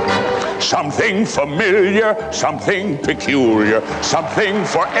 Something familiar, something peculiar, something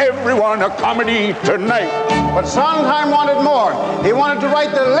for everyone, a comedy tonight. But Sondheim wanted more. He wanted to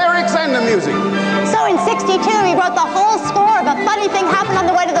write the lyrics and the music. So in '62, he wrote the whole score of A Funny Thing Happened on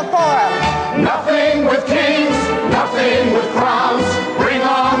the Way to the Forum. Nothing with kings, nothing with crowns. Bring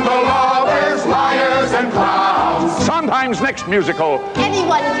on the lovers, liars, and clowns. Sondheim's next musical.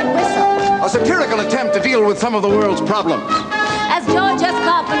 Anyone can whistle. A satirical attempt to deal with some of the world's problems. As George S.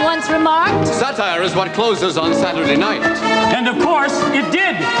 Kaufman once remarked, Satire is what closes on Saturday night. And of course, it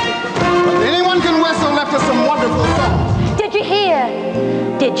did. But Anyone Can Whistle left us some wonderful songs. Did you hear?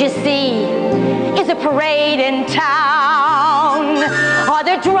 Did you see? Is a parade in town? Are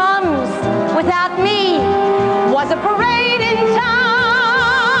there drums without me? Was a parade in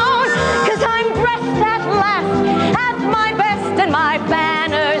town? 'Cause I'm dressed at last at my best and my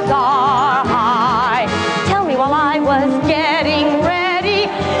banners are high. Tell me while I was getting ready,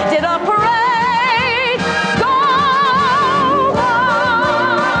 did a parade go by?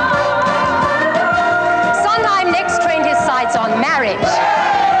 Sondheim next trained his sights on marriage,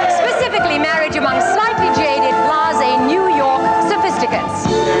 specifically marriage among slightly jaded, blasé New York sophisticates.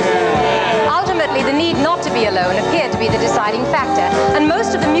 Ultimately, the need not to be alone appeared to be the deciding factor, and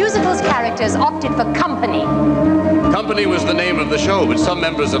most of the musical's characters opted for company. Company was the name of the show, but some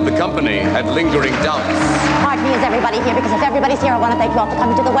members of the company had lingering doubts. Pardon me, is everybody here? Because if everybody's here, I want to thank you all for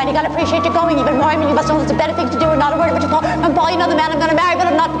coming to the wedding. I appreciate you going even more. I mean, you must know there's better things to do and not a word of what you call. From Paul, you know the man I'm going to marry, but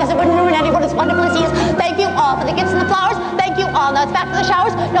I'm not because it wouldn't ruin anyone as wonderful as he is. Thank you all for the gifts and the flowers. Thank you all. Now it's back to the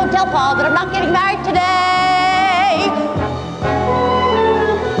showers. Don't tell Paul that I'm not getting married today.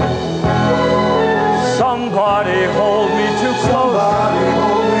 Somebody hold me too close.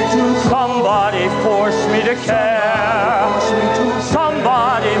 Somebody force me to care.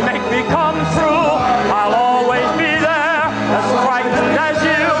 Somebody make me come through. I'll always be there, as frightened as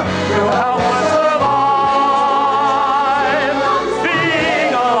you help us survive.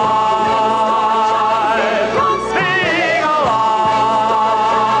 Being alive, being alive,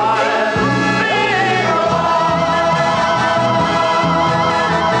 being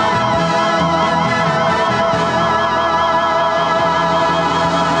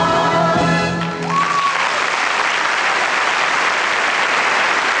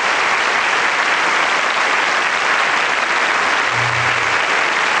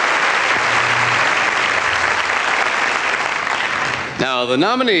Now, the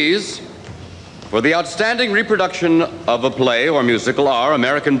nominees for the outstanding reproduction of a play or musical are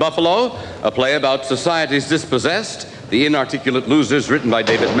American Buffalo, a play about society's dispossessed, The Inarticulate Losers, written by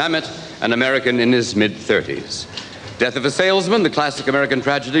David Mamet, an American in his mid-30s. Death of a Salesman, the classic American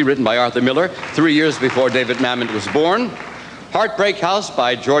tragedy written by Arthur Miller 3 years before David Mamet was born. Heartbreak House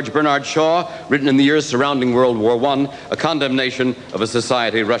by George Bernard Shaw, written in the years surrounding World War I, a condemnation of a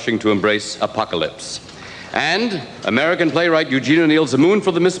society rushing to embrace apocalypse. And American playwright Eugene O'Neill's A Moon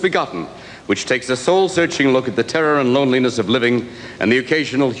for the Misbegotten, which takes a soul-searching look at the terror and loneliness of living and the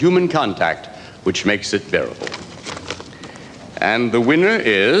occasional human contact which makes it bearable. And the winner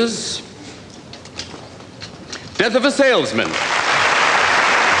is Death of a Salesman.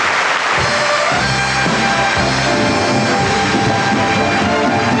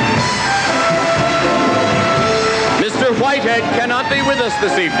 Mr. Whitehead cannot be with us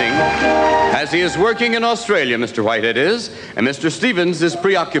this evening, as he is working in Australia, Mr. Whitehead is, and Mr. Stevens is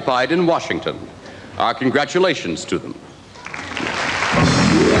preoccupied in Washington. Our congratulations to them.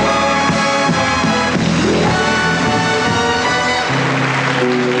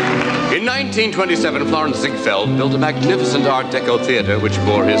 In 1927, Florence Ziegfeld built a magnificent Art Deco theater which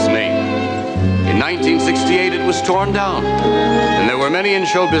bore his name. In 1968, it was torn down, and there were many in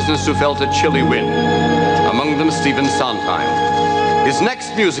show business who felt a chilly wind, among them Stephen Sondheim. His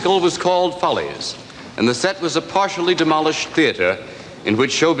next musical was called Folles, and the set was a partially demolished theater in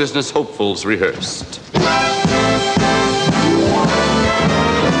which show business hopefuls rehearsed.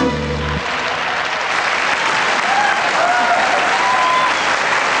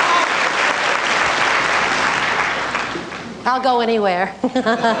 I'll go anywhere.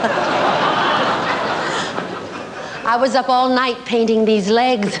 I was up all night painting these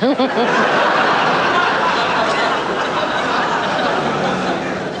legs.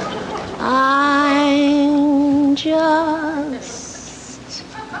 I'm just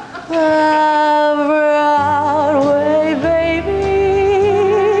a Broadway baby,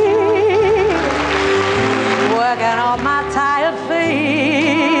 working on my tired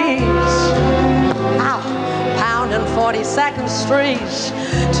feet, out pounding 42nd Street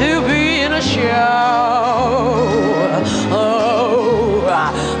to be in a show. Oh,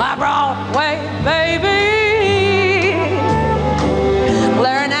 a Broadway baby,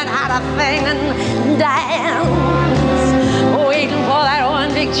 learning how to sing and dance, waiting for that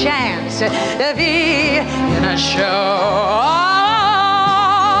one big chance to be in a show.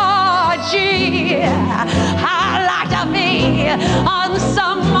 Oh, gee, I'd like to be on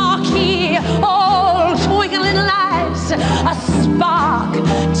some marquee, all twinkling lights, a spark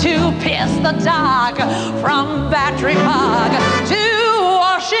to pierce the dark from Battery Park to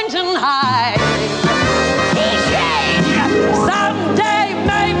Washington High. Change someday,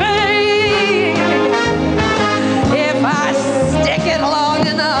 maybe, if I stick it long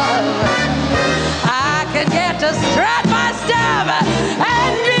enough, I could get to strut my stuff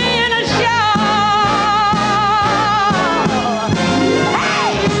and be in a show.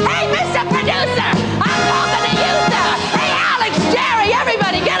 Hey, Mr. Producer, I'm talking to you, sir. Hey, Alex, Jerry,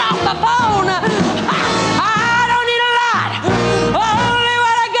 everybody get off the phone. I don't need a lot, only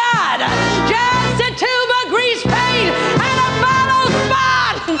what I got. Just a tube of grease paint and a bottle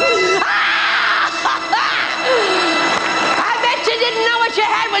spot. I bet you didn't know what you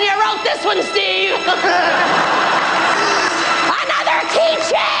had when you wrote this one, Steve. Another key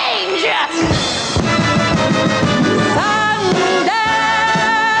change. Someday,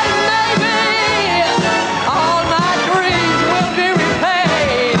 maybe, all my dreams will be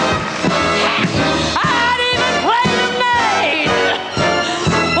repaid. I'd even play the maid,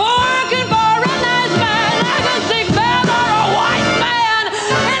 working for a nice man like a sick man or a white man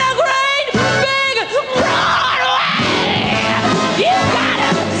in a great big Broadway. You got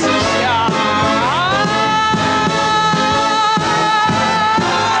it.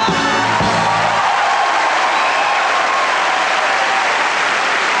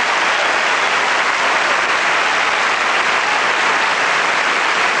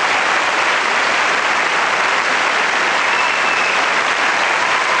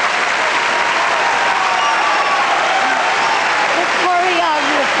 The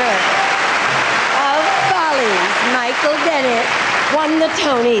choreographer of Folles, Michael Bennett, won the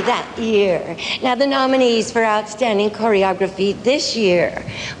Tony that year. Now, the nominees for Outstanding Choreography this year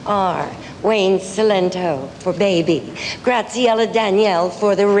are Wayne Cilento for Baby, Graziella Danielle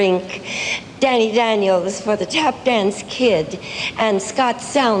for The Rink, Danny Daniels for The Tap Dance Kid, and Scott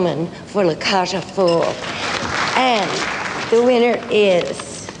Salmon for La Cage aux Folles. And the winner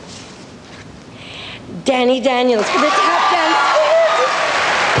is Danny Daniels for The Tap Dance Kid.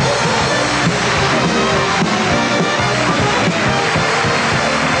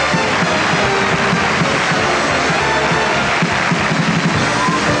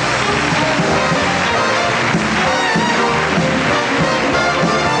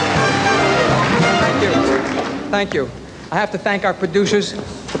 Thank you. I have to thank our producers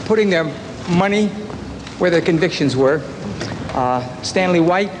for putting their money where their convictions were. Stanley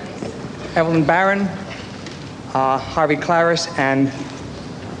White, Evelyn Barron, Harvey Claris, and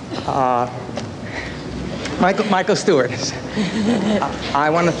Michael Stewart.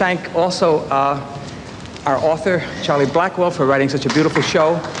 I want to thank also our author, Charlie Blackwell, for writing such a beautiful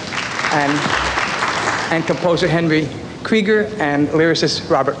show, and composer Henry Krieger, and lyricist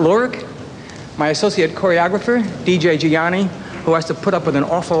Robert Lurick. My associate choreographer, DJ Gianni, who has to put up with an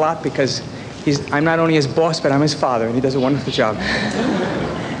awful lot because I'm not only his boss, but I'm his father, and he does a wonderful job.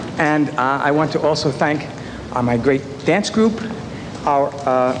 And I want to also thank my great dance group, our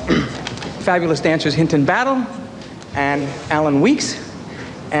fabulous dancers Hinton Battle and Alan Weeks,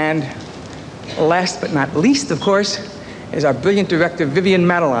 and last but not least, of course, is our brilliant director, Vivian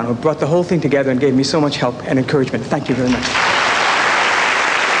Madelon, who brought the whole thing together and gave me so much help and encouragement. Thank you very much.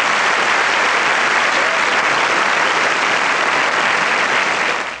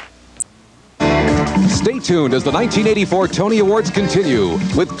 Stay tuned as the 1984 Tony Awards continue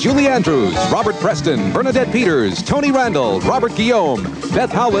with Julie Andrews, Robert Preston, Bernadette Peters, Tony Randall, Robert Guillaume,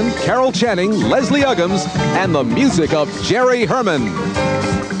 Beth Howland, Carol Channing, Leslie Uggams, and the music of Jerry Herman.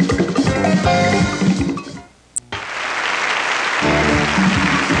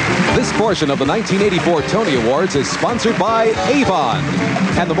 This portion of the 1984 Tony Awards is sponsored by Avon.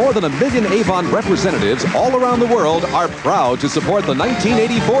 And the more than 1 million Avon representatives all around the world are proud to support the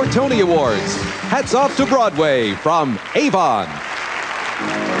 1984 Tony Awards. Hats off to Broadway from Avon.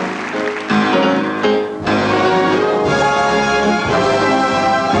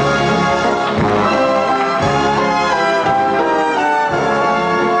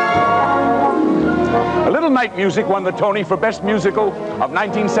 Night Music won the Tony for Best Musical of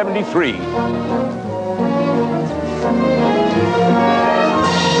 1973.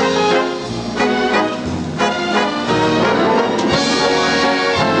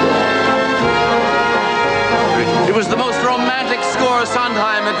 It was the most romantic score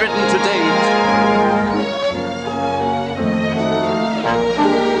Sondheim had written to date.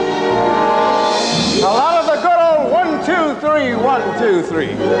 A lot of the good old 1, 2, 3, 1, 2,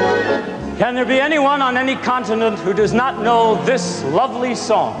 3. Can there be anyone on any continent who does not know this lovely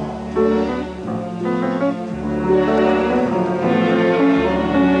song?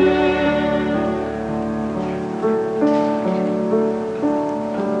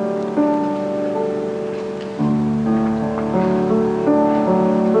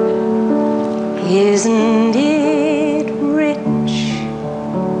 Isn't it rich?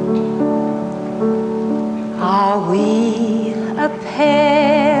 Are we a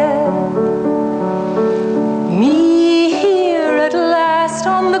pair? Me here at last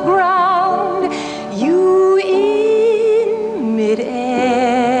on the ground, you in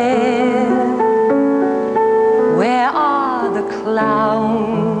midair. Where are the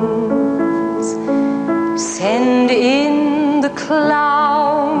clowns? Send in the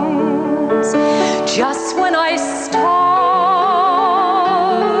clowns. Just when I stopped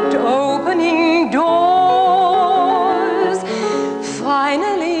opening doors,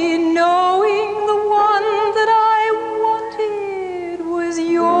 finally knowing the one that I wanted was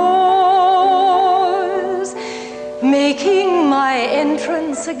yours, making my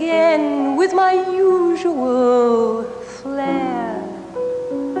entrance again with my usual flair,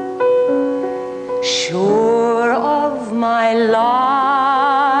 sure of my lines,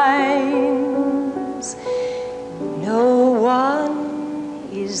 no one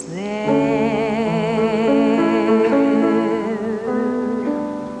is there.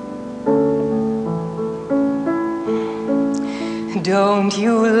 Don't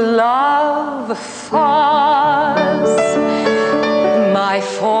you love a farce? My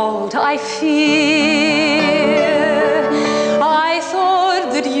fault, I fear. I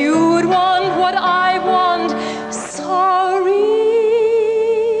thought that you would want what I want. Sorry,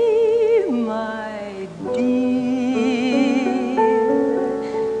 my dear.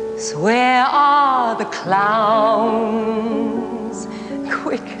 So where are the clowns?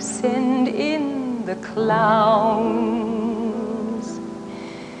 Quick, send in the clowns.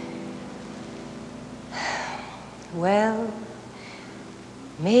 Well,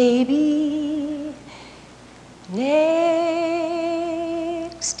 maybe next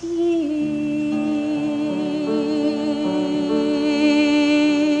year.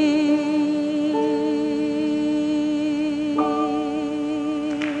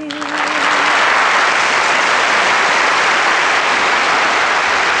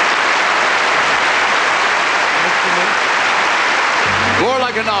 More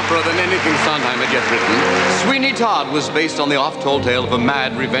like an opera than anything Sondheim had yet written, Sweeney Todd was based on the oft-told tale of a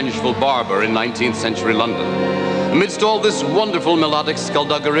mad, revengeful barber in 19th century London. Amidst all this wonderful melodic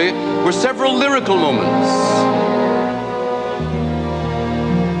skullduggery were several lyrical moments.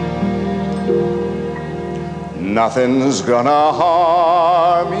 Nothing's gonna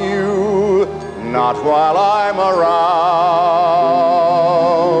harm you, not while I'm around.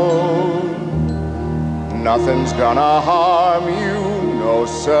 Nothing's gonna harm you, no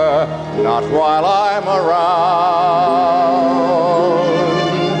sir, not while I'm around.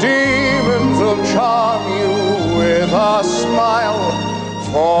 Demons will charm you with a smile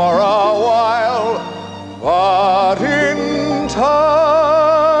for a while, but in time,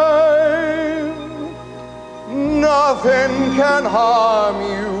 nothing can harm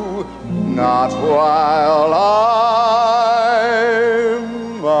you, not while I'm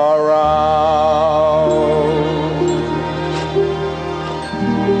around.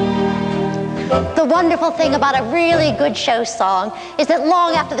 The wonderful thing about a really good show song is that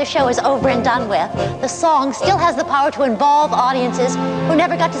long after the show is over and done with, the song still has the power to involve audiences who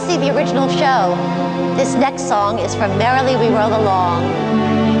never got to see the original show. This next song is from Merrily We Roll Along.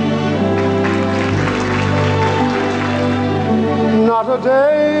 Not a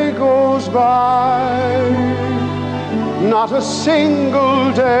day goes by, not a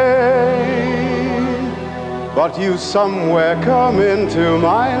single day, but you somewhere come into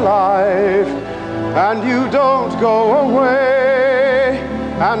my life, and you don't go away,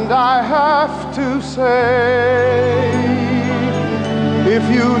 and I have to say, if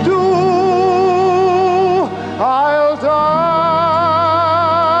you do, I'll die.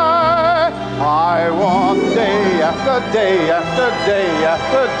 I want day after day after day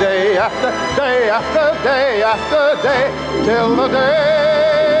after day after day after day after day, till the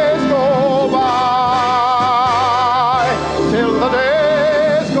days go by, till the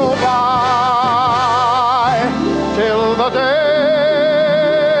days go by, till the days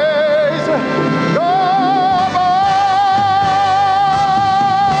go by.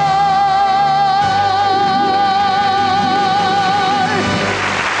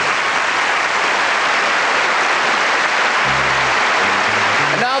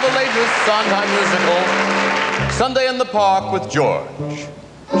 And now the latest Sondheim musical, Sunday in the Park with George.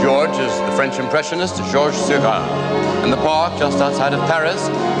 George is the French impressionist Georges Seurat. And the park, just outside of Paris,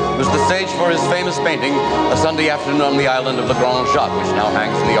 was the stage for his famous painting, A Sunday Afternoon on the Island of Le Grand Jatte, which now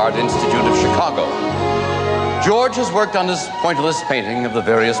hangs in the Art Institute of Chicago. George has worked on his pointillist painting of the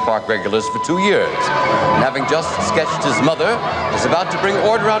various park regulars for 2 years, and having just sketched his mother, is about to bring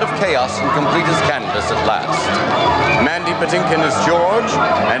order out of chaos and complete his canvas at last. Mandy Patinkin is George,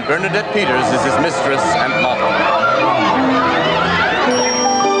 and Bernadette Peters is his mistress and model.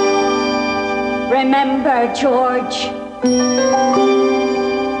 Remember, George.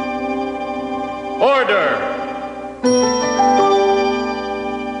 Order.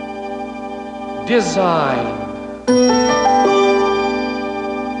 Design.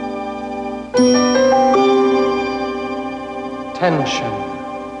 Tension.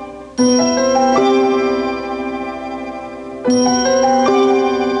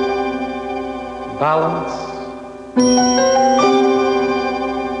 Balance.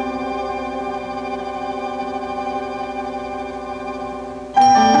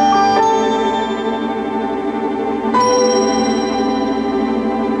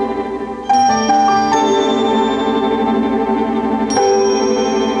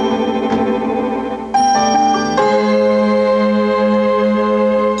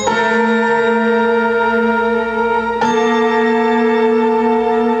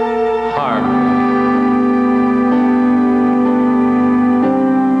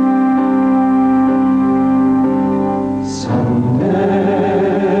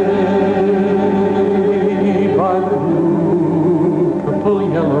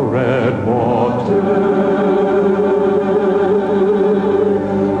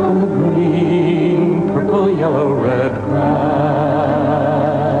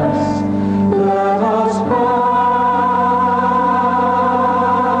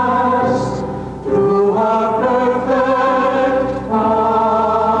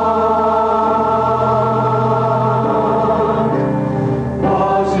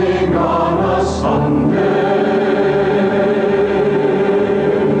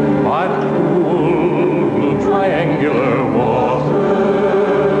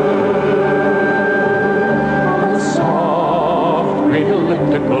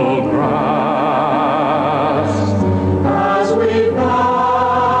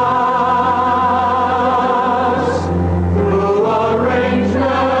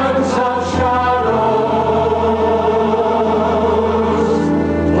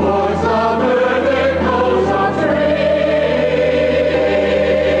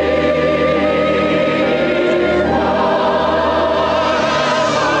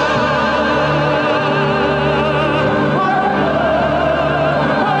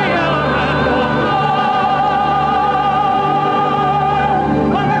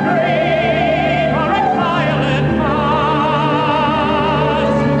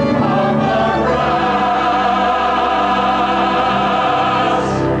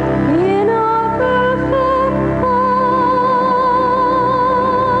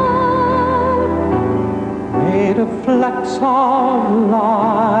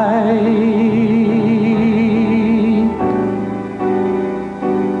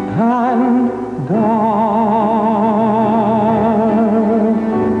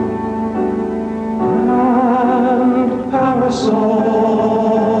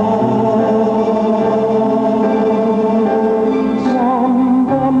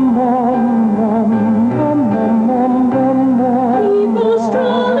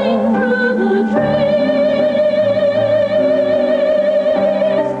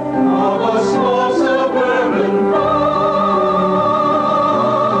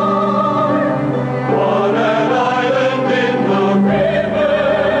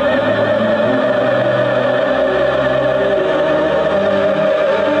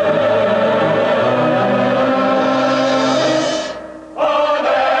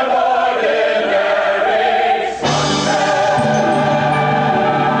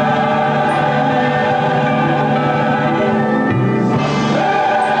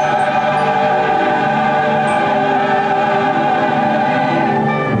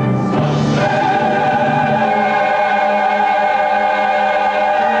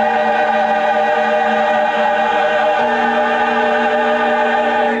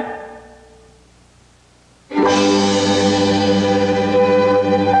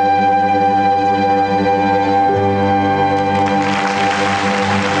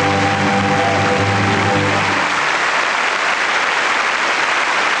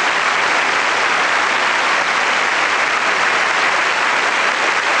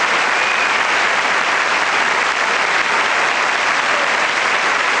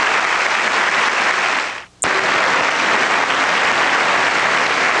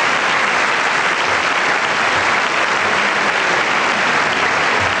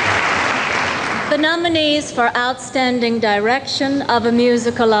 nominees for Outstanding Direction of a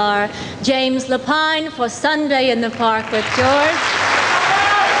Musical are James Lapine for Sunday in the Park with George,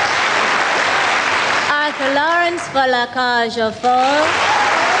 Arthur Lawrence for La Cage aux Folles,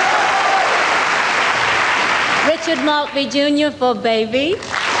 Richard Maltby Jr. for Baby,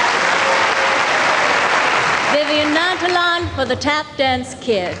 Vivian Nantalan for The Tap Dance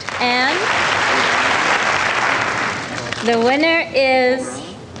Kid, and the winner is,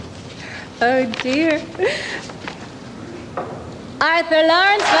 oh dear, Arthur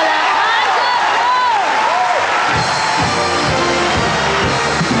Lawrence for La Cage aux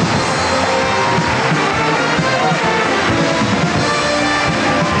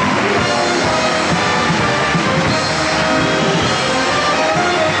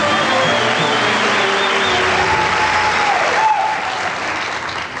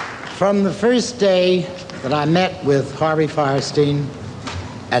From the first day that I met with Harvey Fierstein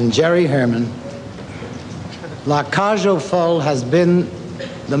and Jerry Herman, La Cage aux Folles has been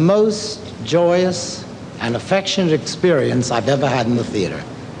the most joyous and affectionate experience I've ever had in the theater.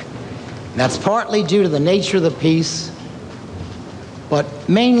 That's partly due to the nature of the piece, but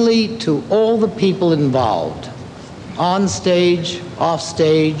mainly to all the people involved, on stage, off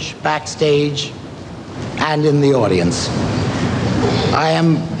stage, backstage, and in the audience. I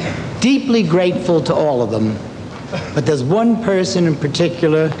am deeply grateful to all of them, but there's one person in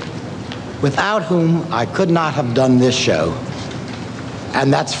particular without whom I could not have done this show,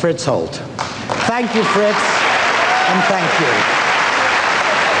 and that's Fritz Holt. Thank you, Fritz, and thank you.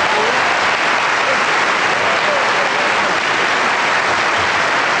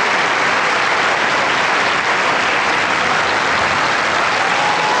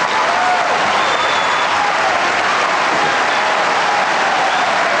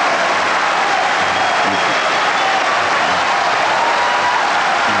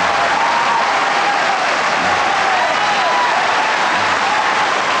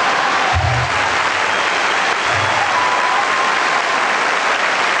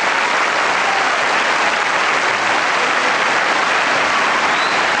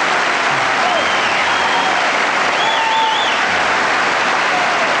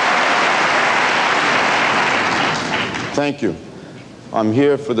 Thank you. I'm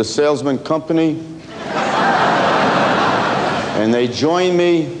here for the Salesman Company, and they join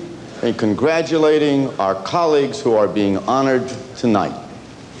me in congratulating our colleagues who are being honored tonight.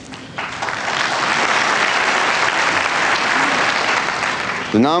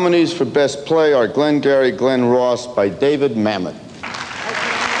 The nominees for Best Play are Glengarry Glen Ross by David Mamet,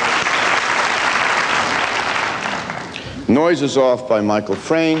 Noises Off by Michael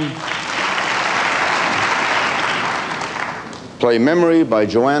Frayn, Play Memory by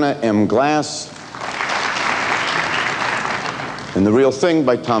Joanna M. Glass, and The Real Thing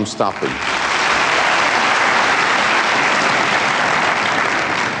by Tom Stoppard.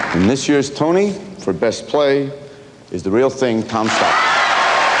 And this year's Tony for Best Play is The Real Thing, Tom Stoppard.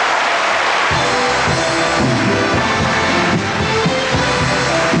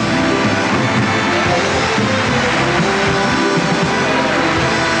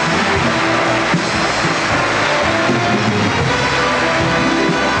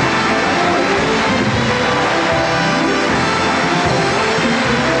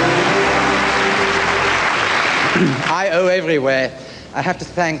 I owe everywhere. I have to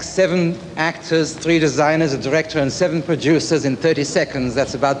thank 7 actors, 3 designers, a director, and 7 producers in 30 seconds.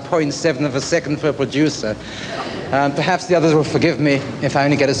 That's about 0.7 of a second for a producer. Perhaps the others will forgive me if I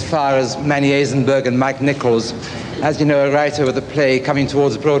only get as far as Manny Eisenberg and Mike Nichols. As you know, a writer with a play coming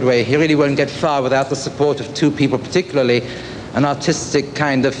towards Broadway, he really won't get far without the support of 2 people, particularly an artistic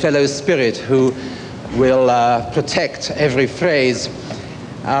kind of fellow spirit who will protect every phrase.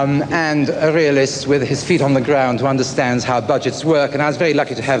 And a realist with his feet on the ground who understands how budgets work, and I was very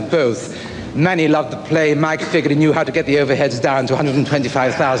lucky to have both. Manny loved the play. Mike figured he knew how to get the overheads down to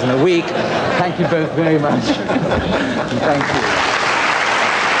 $125,000 a week. Thank you both very much. Thank you.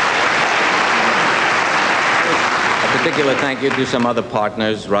 A particular thank you to some other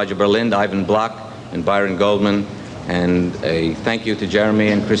partners, Roger Berlind, Ivan Block, and Byron Goldman, and a thank you to Jeremy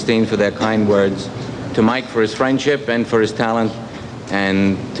and Christine for their kind words, to Mike for his friendship and for his talent,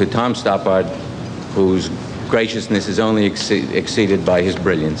 and to Tom Stoppard, whose graciousness is only exceeded by his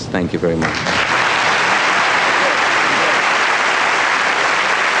brilliance. Thank you very much. I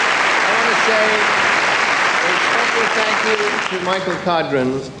want to say a special thank you to Michael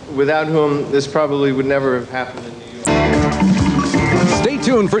Codron, without whom this probably would never have happened in New York. Stay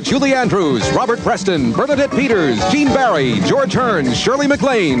tuned for Julie Andrews, Robert Preston, Bernadette Peters, Gene Barry, George Hearn, Shirley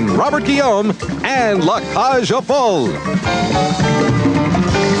MacLaine, Robert Guillaume, and La Cage aux Folles.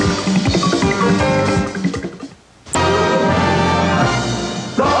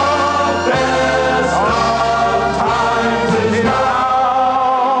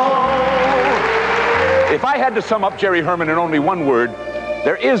 If I had to sum up Jerry Herman in only one word,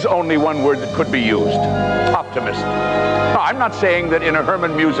 there is only one word that could be used: optimist. No, I'm not saying that in a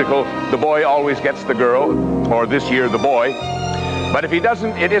Herman musical, the boy always gets the girl, or this year, the boy. But if he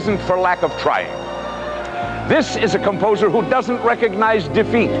doesn't, it isn't for lack of trying. This is a composer who doesn't recognize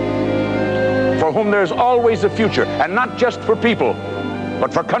defeat, for whom there's always a future, and not just for people,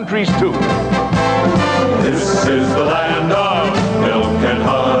 but for countries too. This is the land of milk and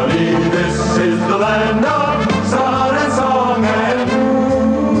honey. This is the land of sun and song and...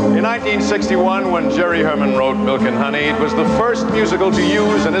 In 1961, when Jerry Herman wrote Milk and Honey, it was the first musical to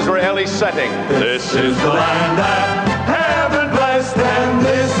use an Israeli setting. This is the land that heaven blessed, and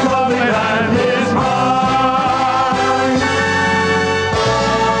this lovely land is mine.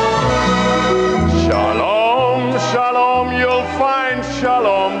 Shalom, shalom, you'll find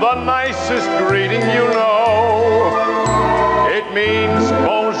shalom, the nicest greeting you know. It means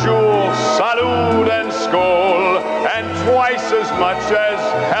bonjour, salud, and skol, and twice as much as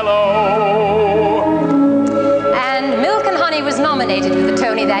hello. And Milk and Honey was nominated for the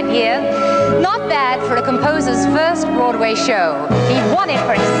Tony that year. Not bad for a composer's first Broadway show. He won it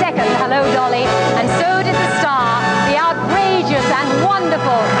for his second, Hello, Dolly, and so did the star, the outrageous and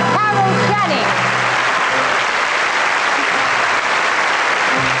wonderful Carol Channing.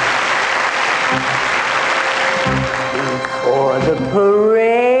 Before the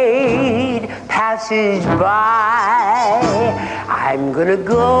parade passes by, I'm gonna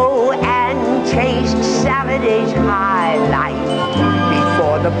go and taste Saturday's highlight.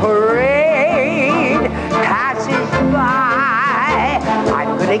 Before the parade passes by,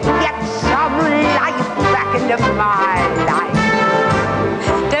 I'm gonna get some life back into my life.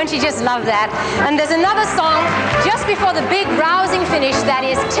 Don't you just love that? And there's another song just before the big rousing finish that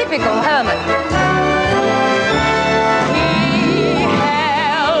is typical Herman.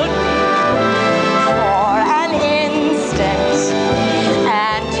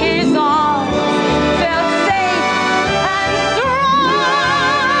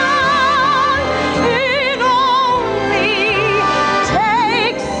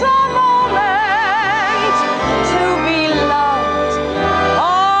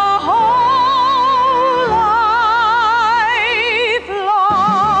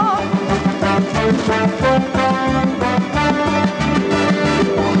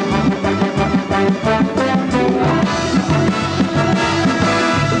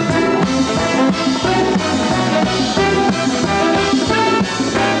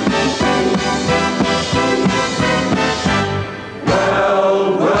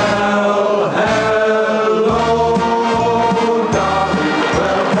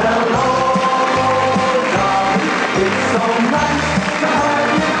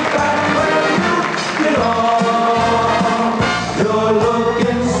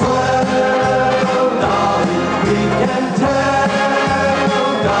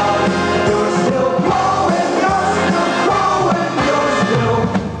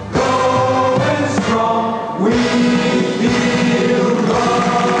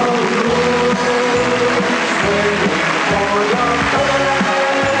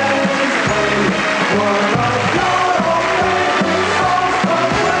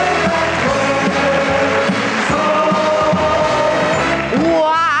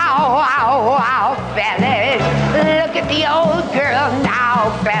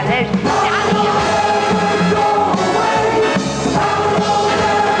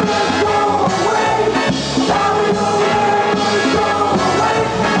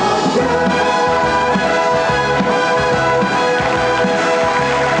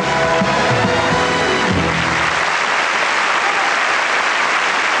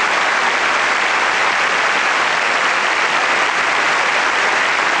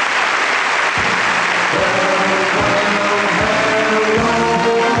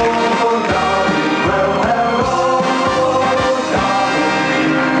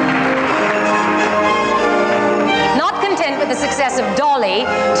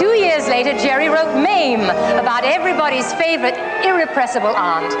 Everybody's favorite irrepressible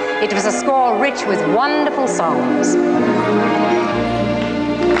aunt. It was a score rich with wonderful songs.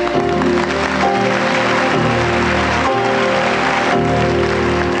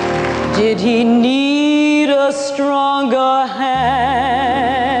 Did he need a stronger hand?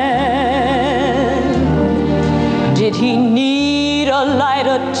 Did he need a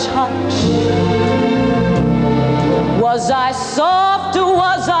lighter touch? Was I soft or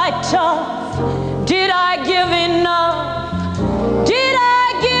was I tough? Did I give enough? Did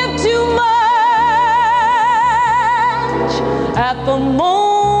I give too much? At the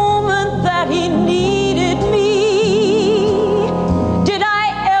moment that he needed me, did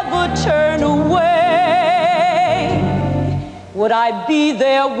I ever turn away? Would I be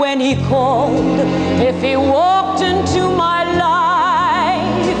there when he called if he walked into my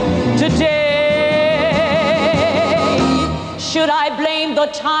life today? Should I blame the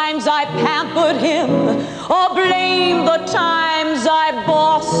times I pampered him or blame the times I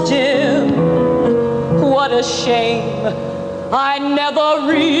bossed him? What a shame, I never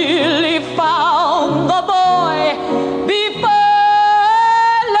really found the boy before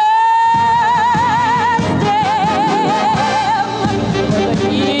left him. The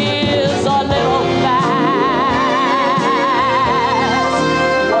years a little fast.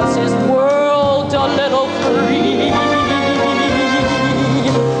 Was his world a little free?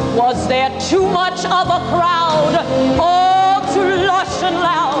 Was there too much of a crowd, all too lush and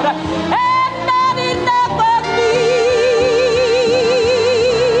loud, and not enough of me?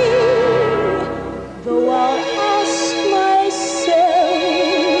 Though I'll ask myself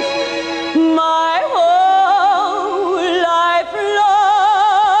my whole life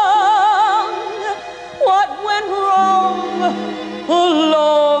long, what went wrong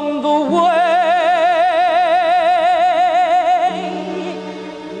along the way?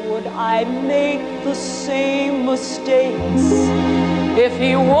 Would I make the same mistakes if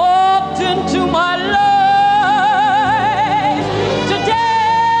he walked into my life today?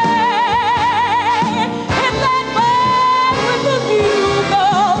 If that man with the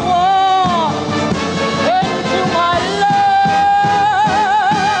bugle walked into my life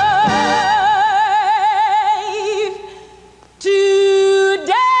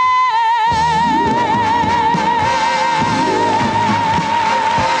today.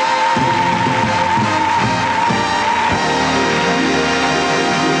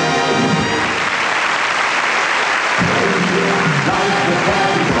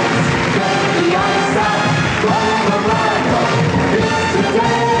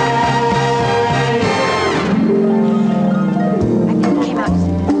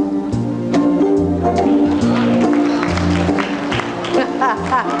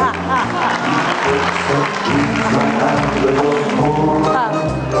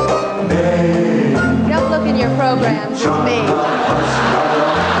 Don't look in your programs, it's me.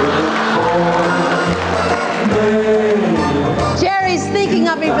 Jerry's thinking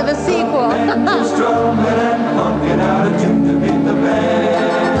of me for the sequel.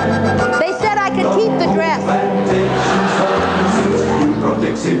 They said I could keep the dress.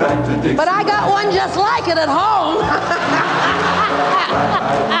 But I got one just like it at home.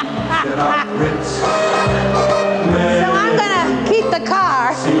 So I'm gonna keep the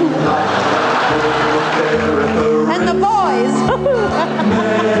car. And the boys.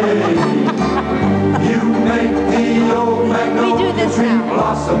 We do this now.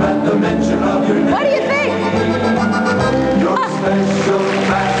 What do you think? Your special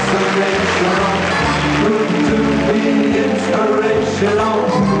fascination, good to be inspirational.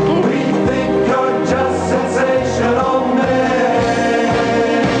 We think you're just sensational,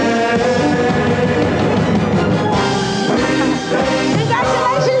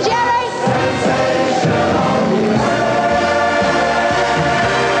 Congratulations, Jerry.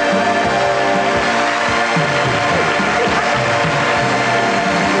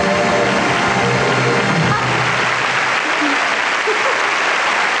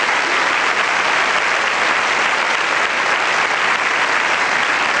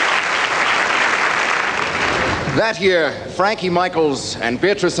 That year, Frankie Michaels and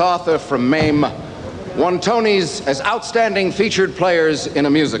Beatrice Arthur from Mame won Tonys as Outstanding Featured Players in a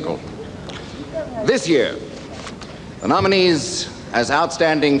Musical. This year, the nominees as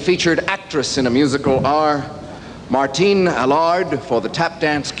Outstanding Featured Actress in a Musical are Martine Allard for The Tap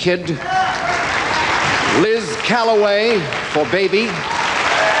Dance Kid, Liz Calloway for Baby,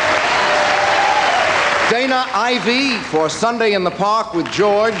 Dana Ivey for Sunday in the Park with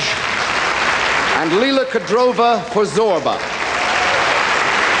George, and Leela Kadrova for Zorba.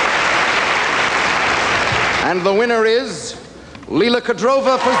 And the winner is Leela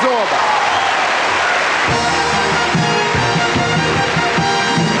Kadrova for Zorba.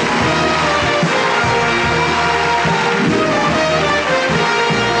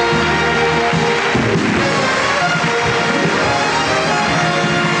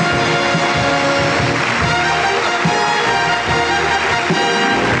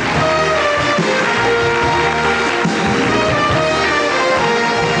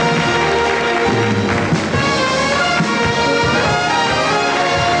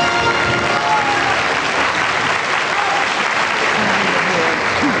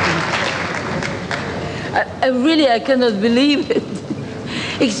 I cannot believe it.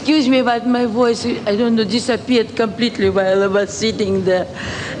 Excuse me about my voice. I don't know, disappeared completely while I was sitting there.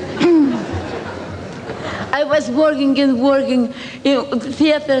 I was working in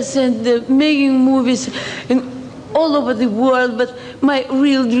theaters and making movies all over the world, but my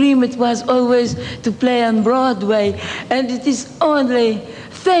real dream, it was always to play on Broadway. And it is only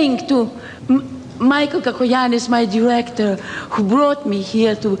thanks to Michael Kakoyanis, my director, who brought me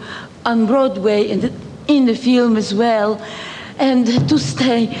here on Broadway and in the film as well, and to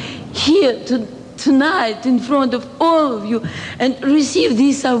stay here tonight in front of all of you and receive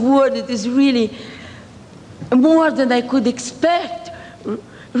this award. It is really more than I could expect,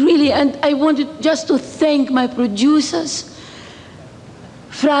 really. And I wanted just to thank my producers,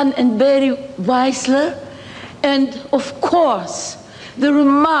 Fran and Barry Weisler, and of course, the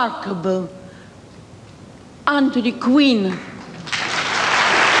remarkable Anthony Quinn.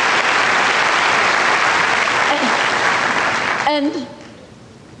 And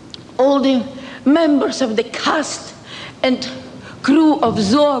all the members of the cast and crew of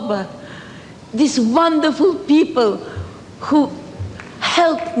Zorba, these wonderful people who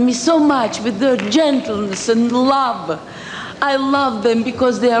helped me so much with their gentleness and love. I love them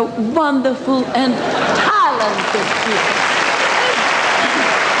because they are wonderful and talented people.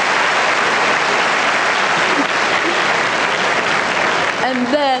 And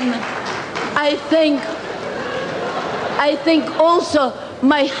then I thank also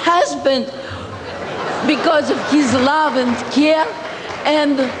my husband because of his love and care,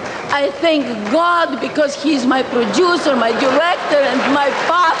 and I thank God because he's my producer, my director, and my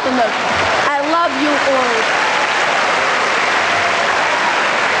partner. I love you all.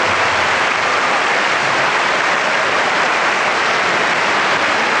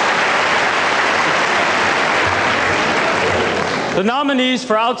 The nominees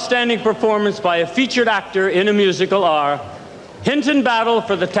for Outstanding Performance by a Featured Actor in a Musical are Hinton Battle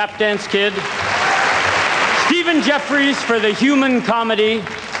for The Tap Dance Kid, Stephen Jeffries for The Human Comedy,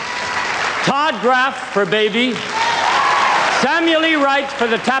 Todd Graff for Baby, Samuel E. Wright for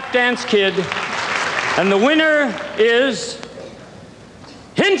The Tap Dance Kid, and the winner is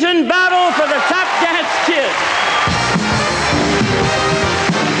Hinton Battle for The Tap Dance Kid.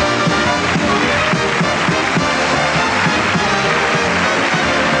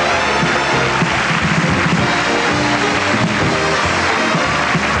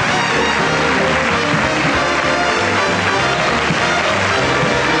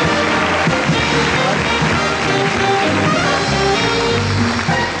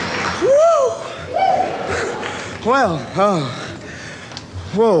 Well,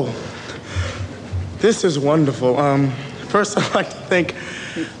 whoa, this is wonderful. First, I'd like to thank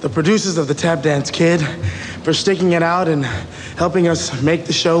the producers of The Tap Dance Kid for sticking it out and helping us make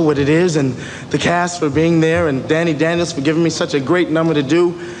the show what it is, and the cast for being there, and Danny Daniels for giving me such a great number to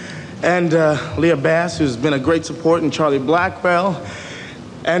do, and Leah Bass, who's been a great support, and Charlie Blackwell,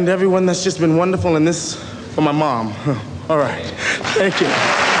 and everyone that's just been wonderful, and this for my mom. All right, thank you.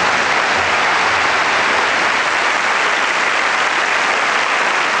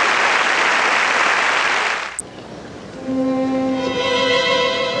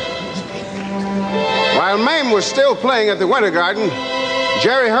 While Mame was still playing at the Winter Garden,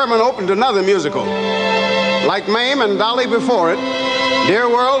 Jerry Herman opened another musical. Like Mame and Dolly before it, Dear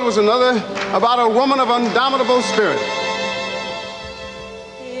World was another about a woman of indomitable spirit.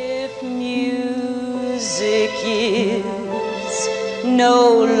 If music is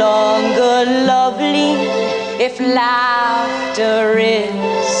no longer lovely, if laughter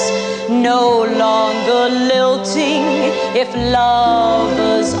is no longer lilting, if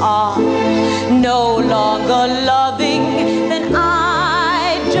lovers are no longer loving, then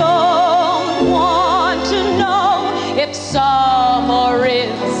I don't want to know. If summer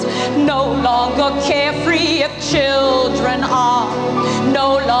is no longer carefree, if children are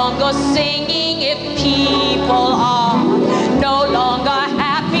no longer singing, if people are no longer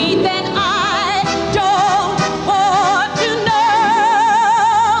happy, then I don't want to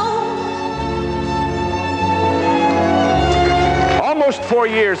know. Almost 4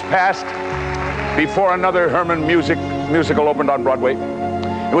 years passed before another Herman musical opened on Broadway.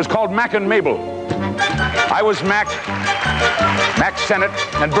 It was called Mac and Mabel. I was Mac Sennett,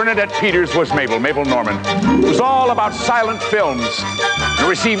 and Bernadette Peters was Mabel Norman. It was all about silent films. It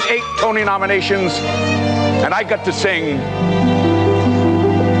received 8 Tony nominations, and I got to sing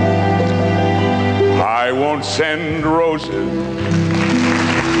I won't send roses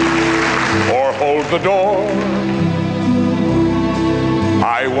or hold the door.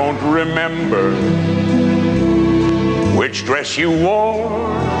 I won't remember which dress you wore.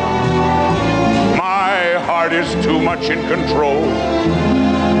 My heart is too much in control.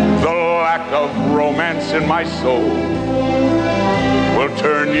 The lack of romance in my soul will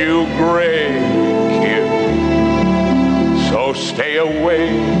turn you gray, kid. so stay away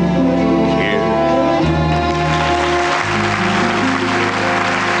here.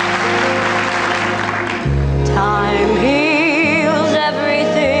 Time heals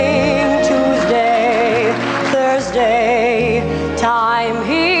everything. Tuesday, Thursday. Time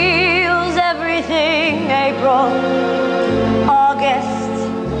heals everything. April, August.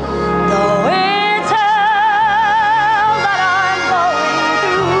 The winter that I'm going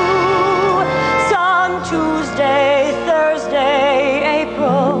through. Some Tuesday, Thursday,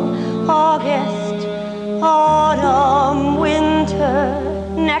 April, August, autumn, winter,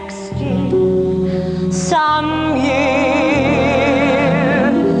 next year. Some year,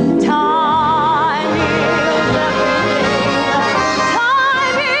 time heals everything.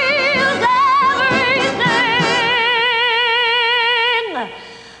 Time heals everything.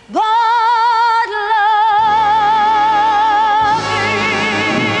 But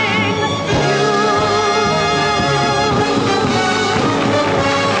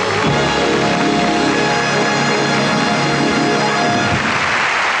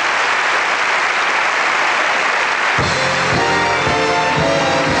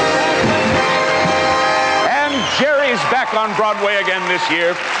Jerry's back on Broadway again this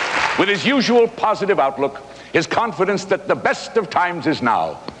year with his usual positive outlook, his confidence that the best of times is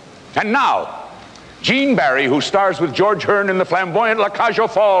now. And now, Gene Barry, who stars with George Hearn in the flamboyant La Cage aux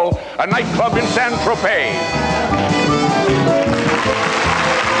Folles, a nightclub in Saint-Tropez.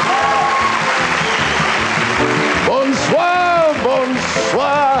 Bonsoir,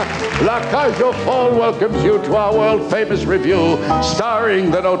 bonsoir. La Cage aux Folles welcomes you to our world-famous review,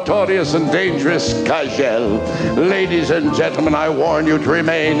 starring the notorious and dangerous Cagel. Ladies and gentlemen, I warn you to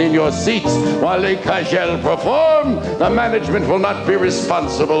remain in your seats while Les Cagel perform. The management will not be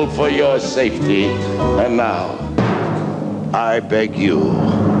responsible for your safety. And now, I beg you,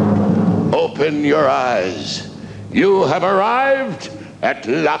 open your eyes. You have arrived at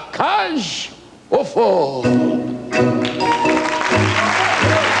La Cage aux Folles.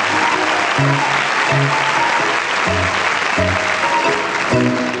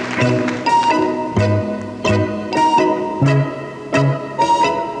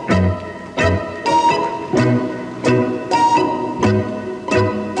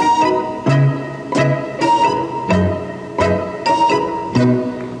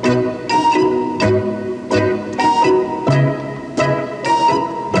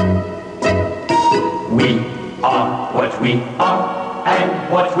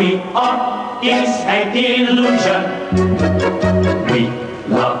 We are is an illusion. We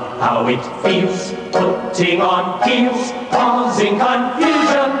love how it feels, putting on heels, causing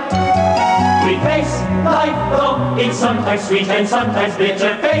confusion. We face life, though it's sometimes sweet and sometimes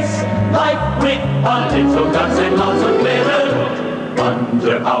bitter. Face life with a little guts and lots of glitter.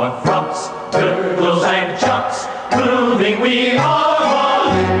 Under our frocks, girdles and chucks, proving we are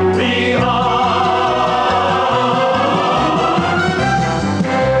one. We are.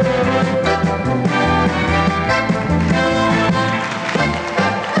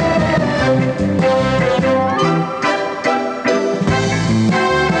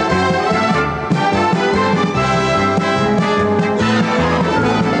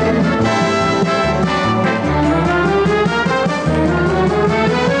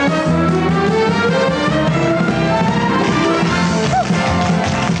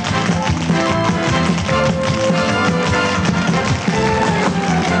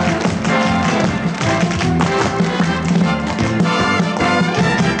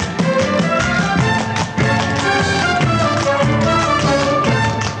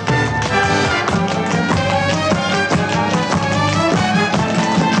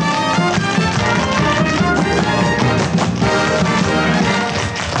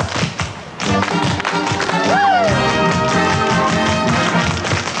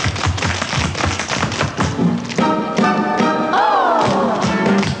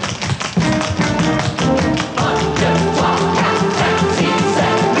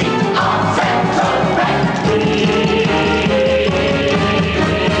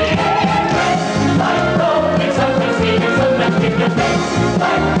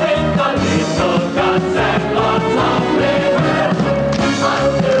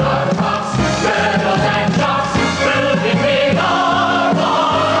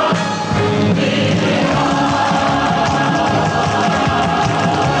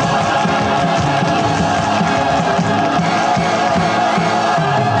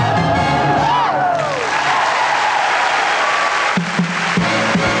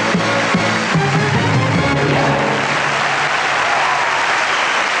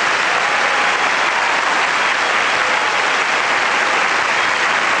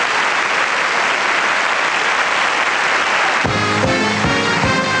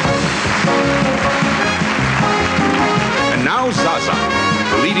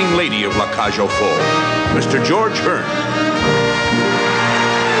 MD of La Cage aux Folles, Mr. George Hearn.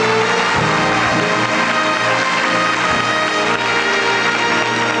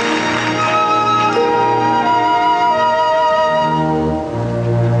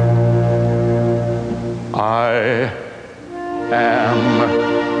 I am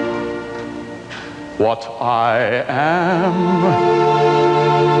what I am.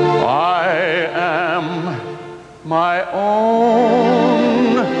 I am my own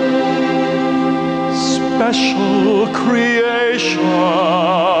special creation.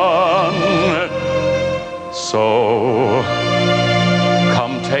 So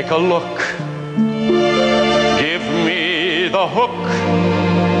come take a look. Give me the hook.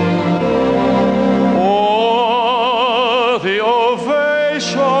 The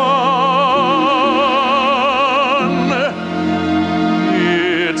ovation.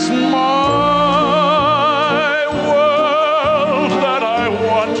 It's my world that I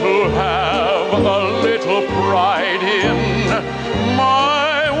want to have a little pride in.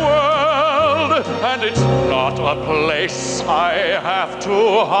 My world, and it's not a place I have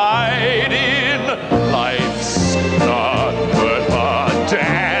to hide in. Life's not worth a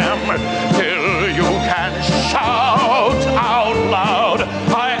damn till you can shout out loud,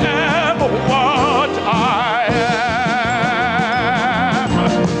 I am what I am.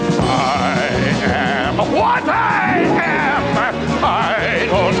 I am what I am. I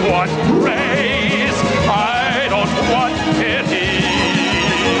don't want praise. I don't want pity.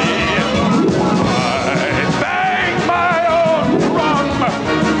 I bang my own drum.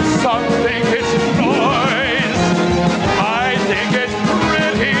 Some think it's noise. I think it's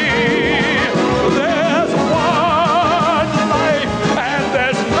pretty. There's one life and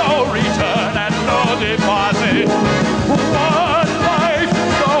there's no return and no deposit. One life,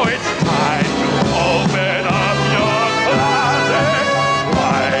 so it's time to open up your closet.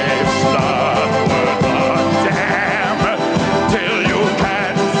 Life's not worth a damn till you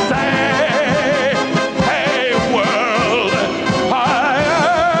can say, hey world, I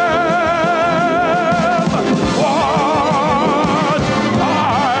am what I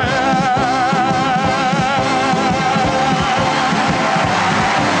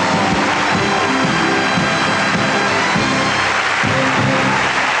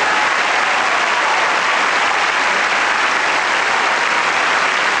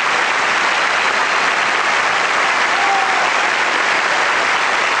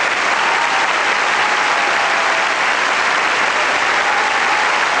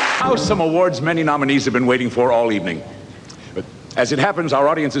Now some awards many nominees have been waiting for all evening. But as it happens, our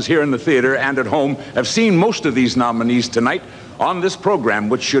audiences here in the theater and at home have seen most of these nominees tonight on this program,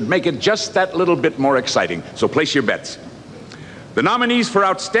 which should make it just that little bit more exciting. So place your bets. The nominees for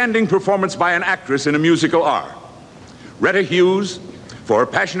Outstanding Performance by an Actress in a Musical are Retta Hughes for her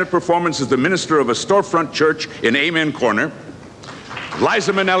passionate performance as the minister of a storefront church in Amen Corner,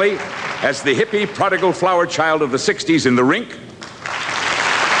 Liza Minnelli as the hippie prodigal flower child of the 60s in The Rink,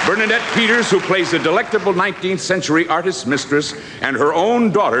 Bernadette Peters, who plays a delectable 19th century artist's mistress and her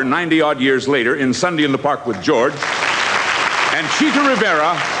own daughter 90-odd years later in Sunday in the Park with George, and Chita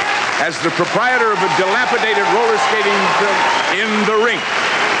Rivera as the proprietor of a dilapidated roller skating in The Rink.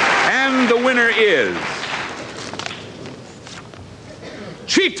 And the winner is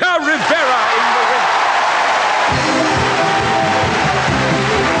Chita Rivera in The Rink.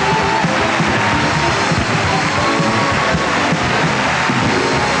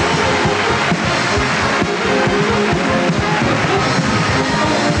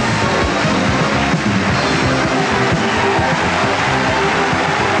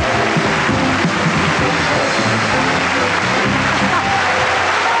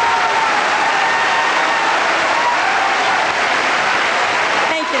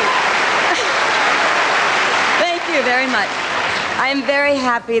 Very much. I'm very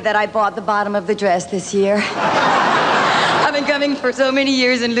happy that I bought the bottom of the dress this year. I've been coming for so many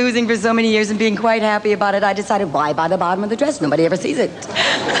years and losing for so many years and being quite happy about it. I decided, why buy the bottom of the dress? Nobody ever sees it.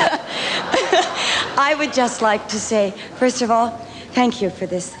 I would just like to say, first of all, thank you for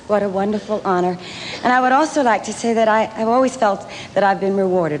this. What a wonderful honor. And I would also like to say that I've always felt that I've been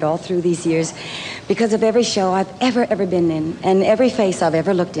rewarded all through these years because of every show I've ever been in and every face I've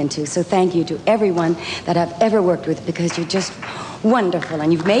ever looked into. So thank you to everyone that I've ever worked with because you're just wonderful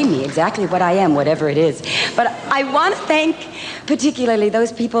and you've made me exactly what I am, whatever it is. But I want to thank particularly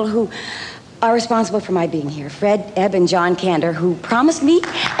those people who are responsible for my being here. Fred, Ebb, and John Kander, who promised me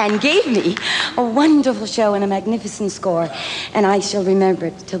and gave me a wonderful show and a magnificent score, and I shall remember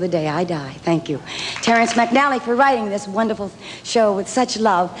it till the day I die. Thank you. Terrence McNally for writing this wonderful show with such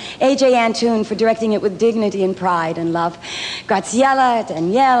love. A.J. Antoon for directing it with dignity and pride and love. Graziella,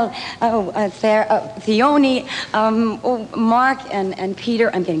 Danielle, Theone, Mark, and Peter.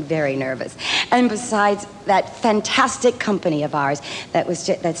 I'm getting very nervous. And besides that fantastic company of ours,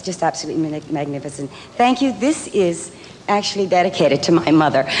 that's just absolutely magnificent. Thank you. This is actually dedicated to my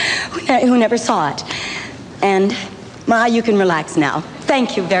mother, who never saw it. And Ma, you can relax now.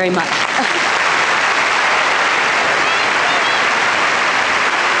 Thank you very much.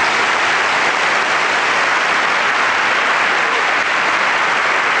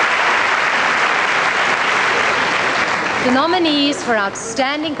 The nominees for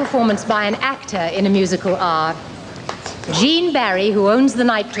outstanding performance by an actor in a musical are Gene Barry, who owns the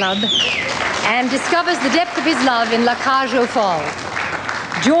nightclub and discovers the depth of his love in La Cage aux Folles.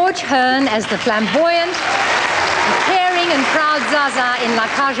 George Hearn as the flamboyant, caring and proud Zaza in La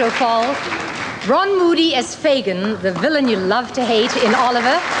Cage aux Folles. Ron Moody as Fagin, the villain you love to hate in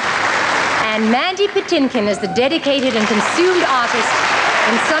Oliver. And Mandy Patinkin as the dedicated and consumed artist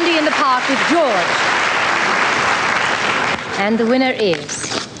in Sunday in the Park with George. And the winner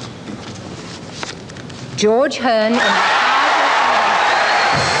is George Hearn in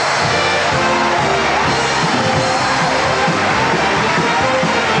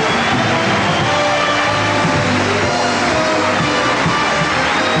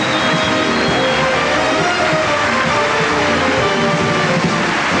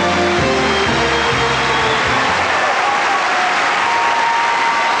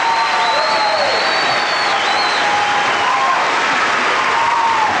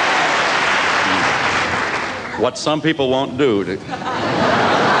what some people won't do.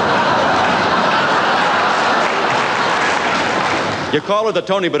 You call her the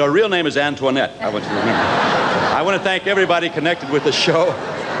Tony, but her real name is Antoinette. I want you to remember. I want to thank everybody connected with the show.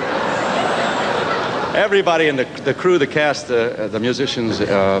 Everybody in the crew, the cast, the musicians,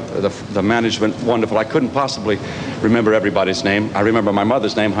 the management, wonderful. I couldn't possibly remember everybody's name. I remember my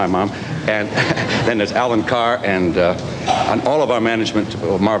mother's name, hi Mom, and then there's Alan Carr and all of our management,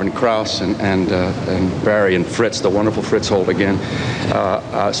 Marvin Krauss and Barry and Fritz, the wonderful Fritz Holt again.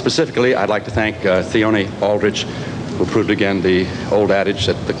 Specifically, I'd like to thank Theone Aldrich, who proved again the old adage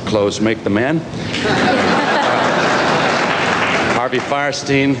that the clothes make the man. Harvey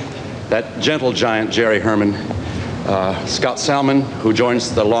Firestein, that gentle giant, Jerry Herman, Scott Salmon, who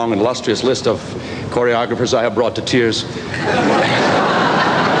joins the long and illustrious list of choreographers I have brought to tears.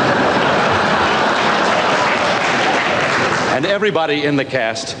 And everybody in the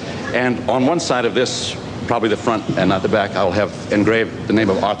cast. And on one side of this, probably the front and not the back, I'll have engraved the name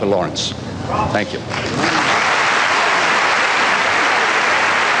of Arthur Lawrence. Thank you.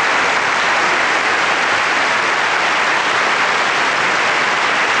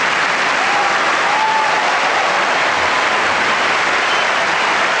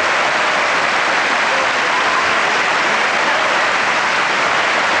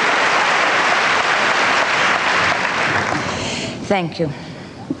 Thank you.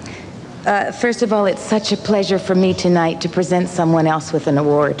 First of all, it's such a pleasure for me tonight to present someone else with an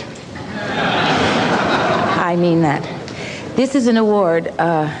award. I mean that. This is an award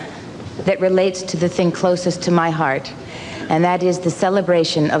that relates to the thing closest to my heart, and that is the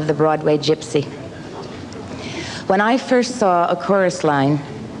celebration of the Broadway gypsy. When I first saw a chorus line,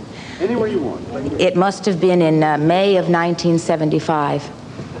 anywhere you want. It must have been in May of 1975.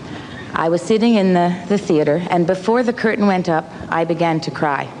 I was sitting in the theater, and before the curtain went up, I began to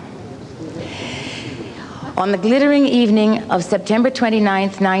cry. On the glittering evening of September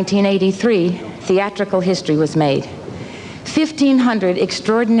 29th, 1983, theatrical history was made. 1,500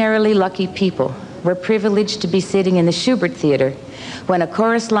 extraordinarily lucky people were privileged to be sitting in the Schubert Theater when a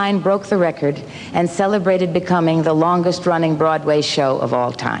chorus line broke the record and celebrated becoming the longest-running Broadway show of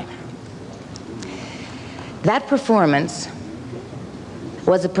all time. That performance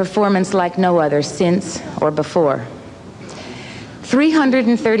was a performance like no other since or before.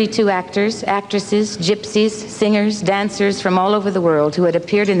 332 actors, actresses, gypsies, singers, dancers from all over the world who had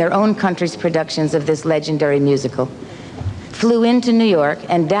appeared in their own country's productions of this legendary musical flew into New York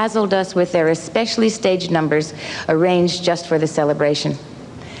and dazzled us with their especially staged numbers arranged just for the celebration.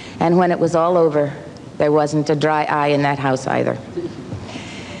 And when it was all over, there wasn't a dry eye in that house either.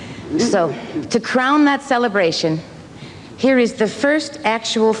 So, to crown that celebration, here is the first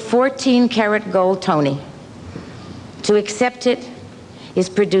actual 14-karat gold Tony. To accept it is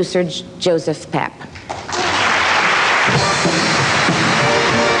producer Joseph Papp.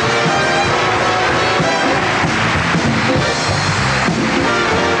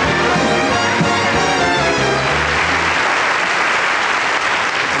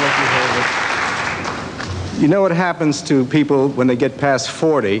 let you hold it. You know what happens to people when they get past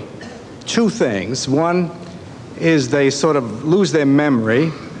 40? Two things. One is they sort of lose their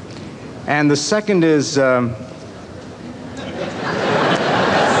memory, and the second is... Thank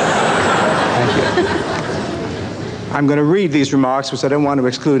you. I'm going to read these remarks because I don't want to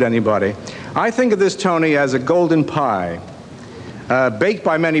exclude anybody. I think of this Tony as a golden pie, baked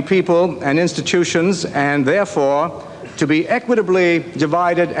by many people and institutions, and therefore to be equitably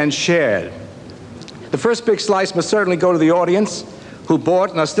divided and shared. The first big slice must certainly go to the audience, who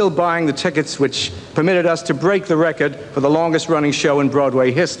bought and are still buying the tickets which permitted us to break the record for the longest running show in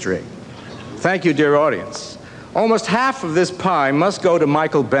Broadway history. Thank you, dear audience. Almost half of this pie must go to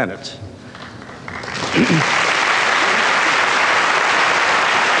Michael Bennett.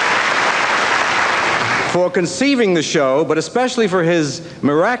 For conceiving the show, but especially for his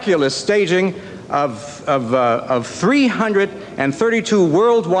miraculous staging of 332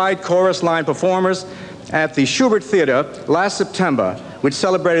 worldwide chorus line performers at the Schubert Theater last September, which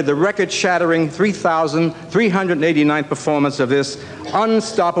celebrated the record-shattering 3,389th performance of this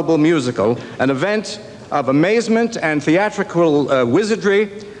unstoppable musical, an event of amazement and theatrical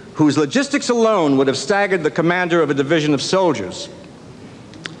wizardry whose logistics alone would have staggered the commander of a division of soldiers.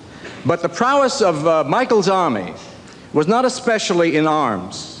 But the prowess of Michael's army was not especially in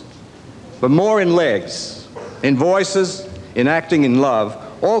arms, but more in legs, in voices, in acting, in love,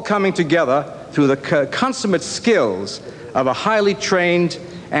 all coming together through the consummate skills of a highly trained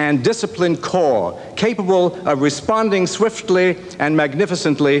and disciplined corps, capable of responding swiftly and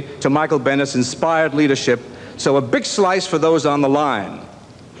magnificently to Michael Bennett's inspired leadership. So a big slice for those on the line.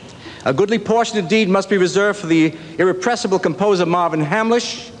 A goodly portion indeed must be reserved for the irrepressible composer Marvin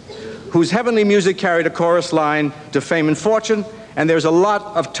Hamlisch, whose heavenly music carried a chorus line to fame and fortune, and there's a lot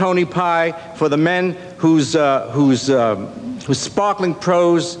of Tony pie for the men whose sparkling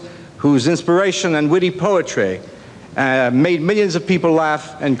prose, whose inspiration and witty poetry made millions of people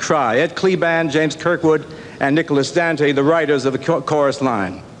laugh and cry. Ed Kleban, James Kirkwood, and Nicholas Dante, the writers of the chorus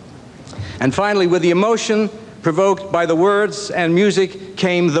line. And finally, with the emotion provoked by the words and music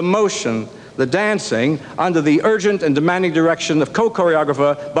came the motion, the dancing, under the urgent and demanding direction of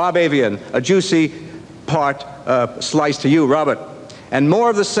co-choreographer Bob Avian, a juicy part slice to you, Robert. And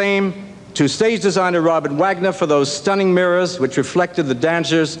more of the same to stage designer Robert Wagner for those stunning mirrors which reflected the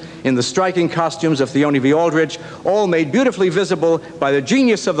dancers in the striking costumes of Theone V. Aldridge, all made beautifully visible by the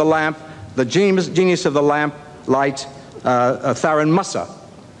genius of the lamp, genius of the lamp light, Tharon Mussa.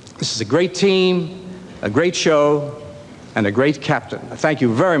 This is a great team, a great show, and a great captain. Thank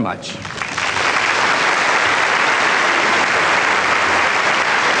you very much.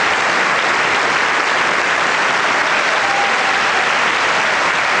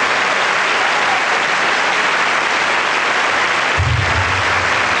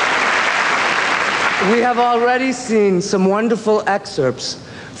 We have already seen some wonderful excerpts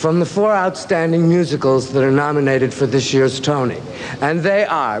from the 4 outstanding musicals that are nominated for this year's Tony. And they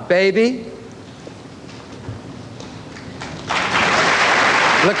are Baby,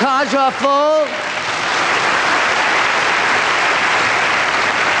 La Cage aux Folles,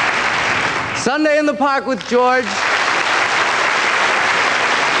 Sunday in the Park with George,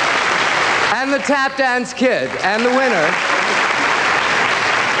 and the Tap Dance Kid. And the winner,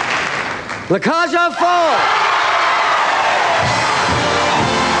 La Cage aux Folles.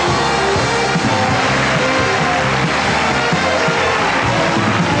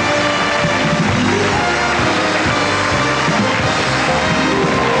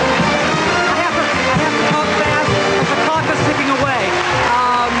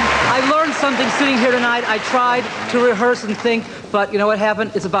 Something sitting here tonight. I tried to rehearse and think, but you know what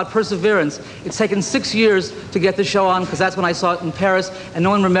happened? It's about perseverance. It's taken 6 years to get the show on, because that's when I saw it in Paris, and no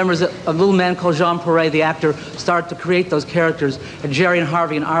one remembers that a little man called Jean Perret, the actor, started to create those characters, and Jerry and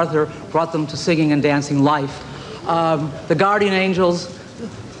Harvey and Arthur brought them to singing and dancing life. The Guardian Angels,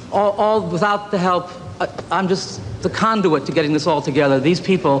 all without the help, I'm just the conduit to getting this all together. These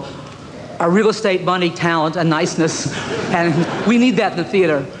people are real estate, money, talent, and niceness. And we need that in the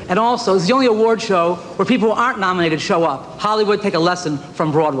theater. And also, it's the only award show where people who aren't nominated show up. Hollywood, take a lesson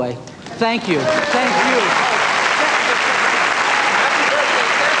from Broadway. Thank you. Thank you.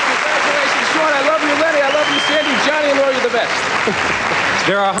 Congratulations, Sean. I love you, Lenny. I love you, Sandy. Johnny and Laura, you're the best.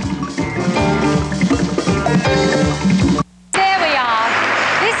 There we are.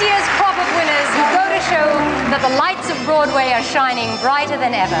 This year's crop of winners who go to show that the lights of Broadway are shining brighter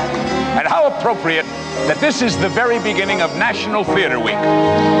than ever. And how appropriate that this is the very beginning of National Theater Week.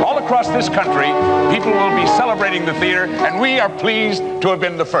 All across this country, people will be celebrating the theater, and we are pleased to have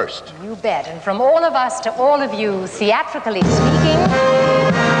been the first. You bet. And from all of us to all of you, theatrically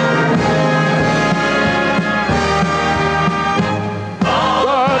speaking...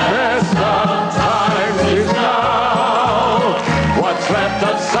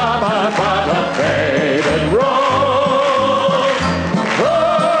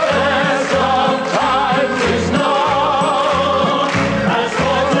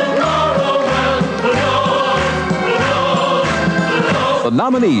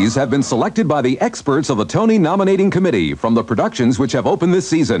 nominees have been selected by the experts of the Tony Nominating Committee from the productions which have opened this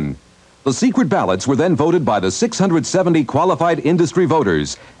season. The secret ballots were then voted by the 670 qualified industry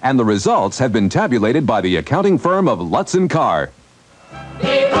voters, and the results have been tabulated by the accounting firm of Lutz & Carr.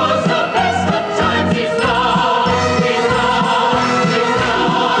 Because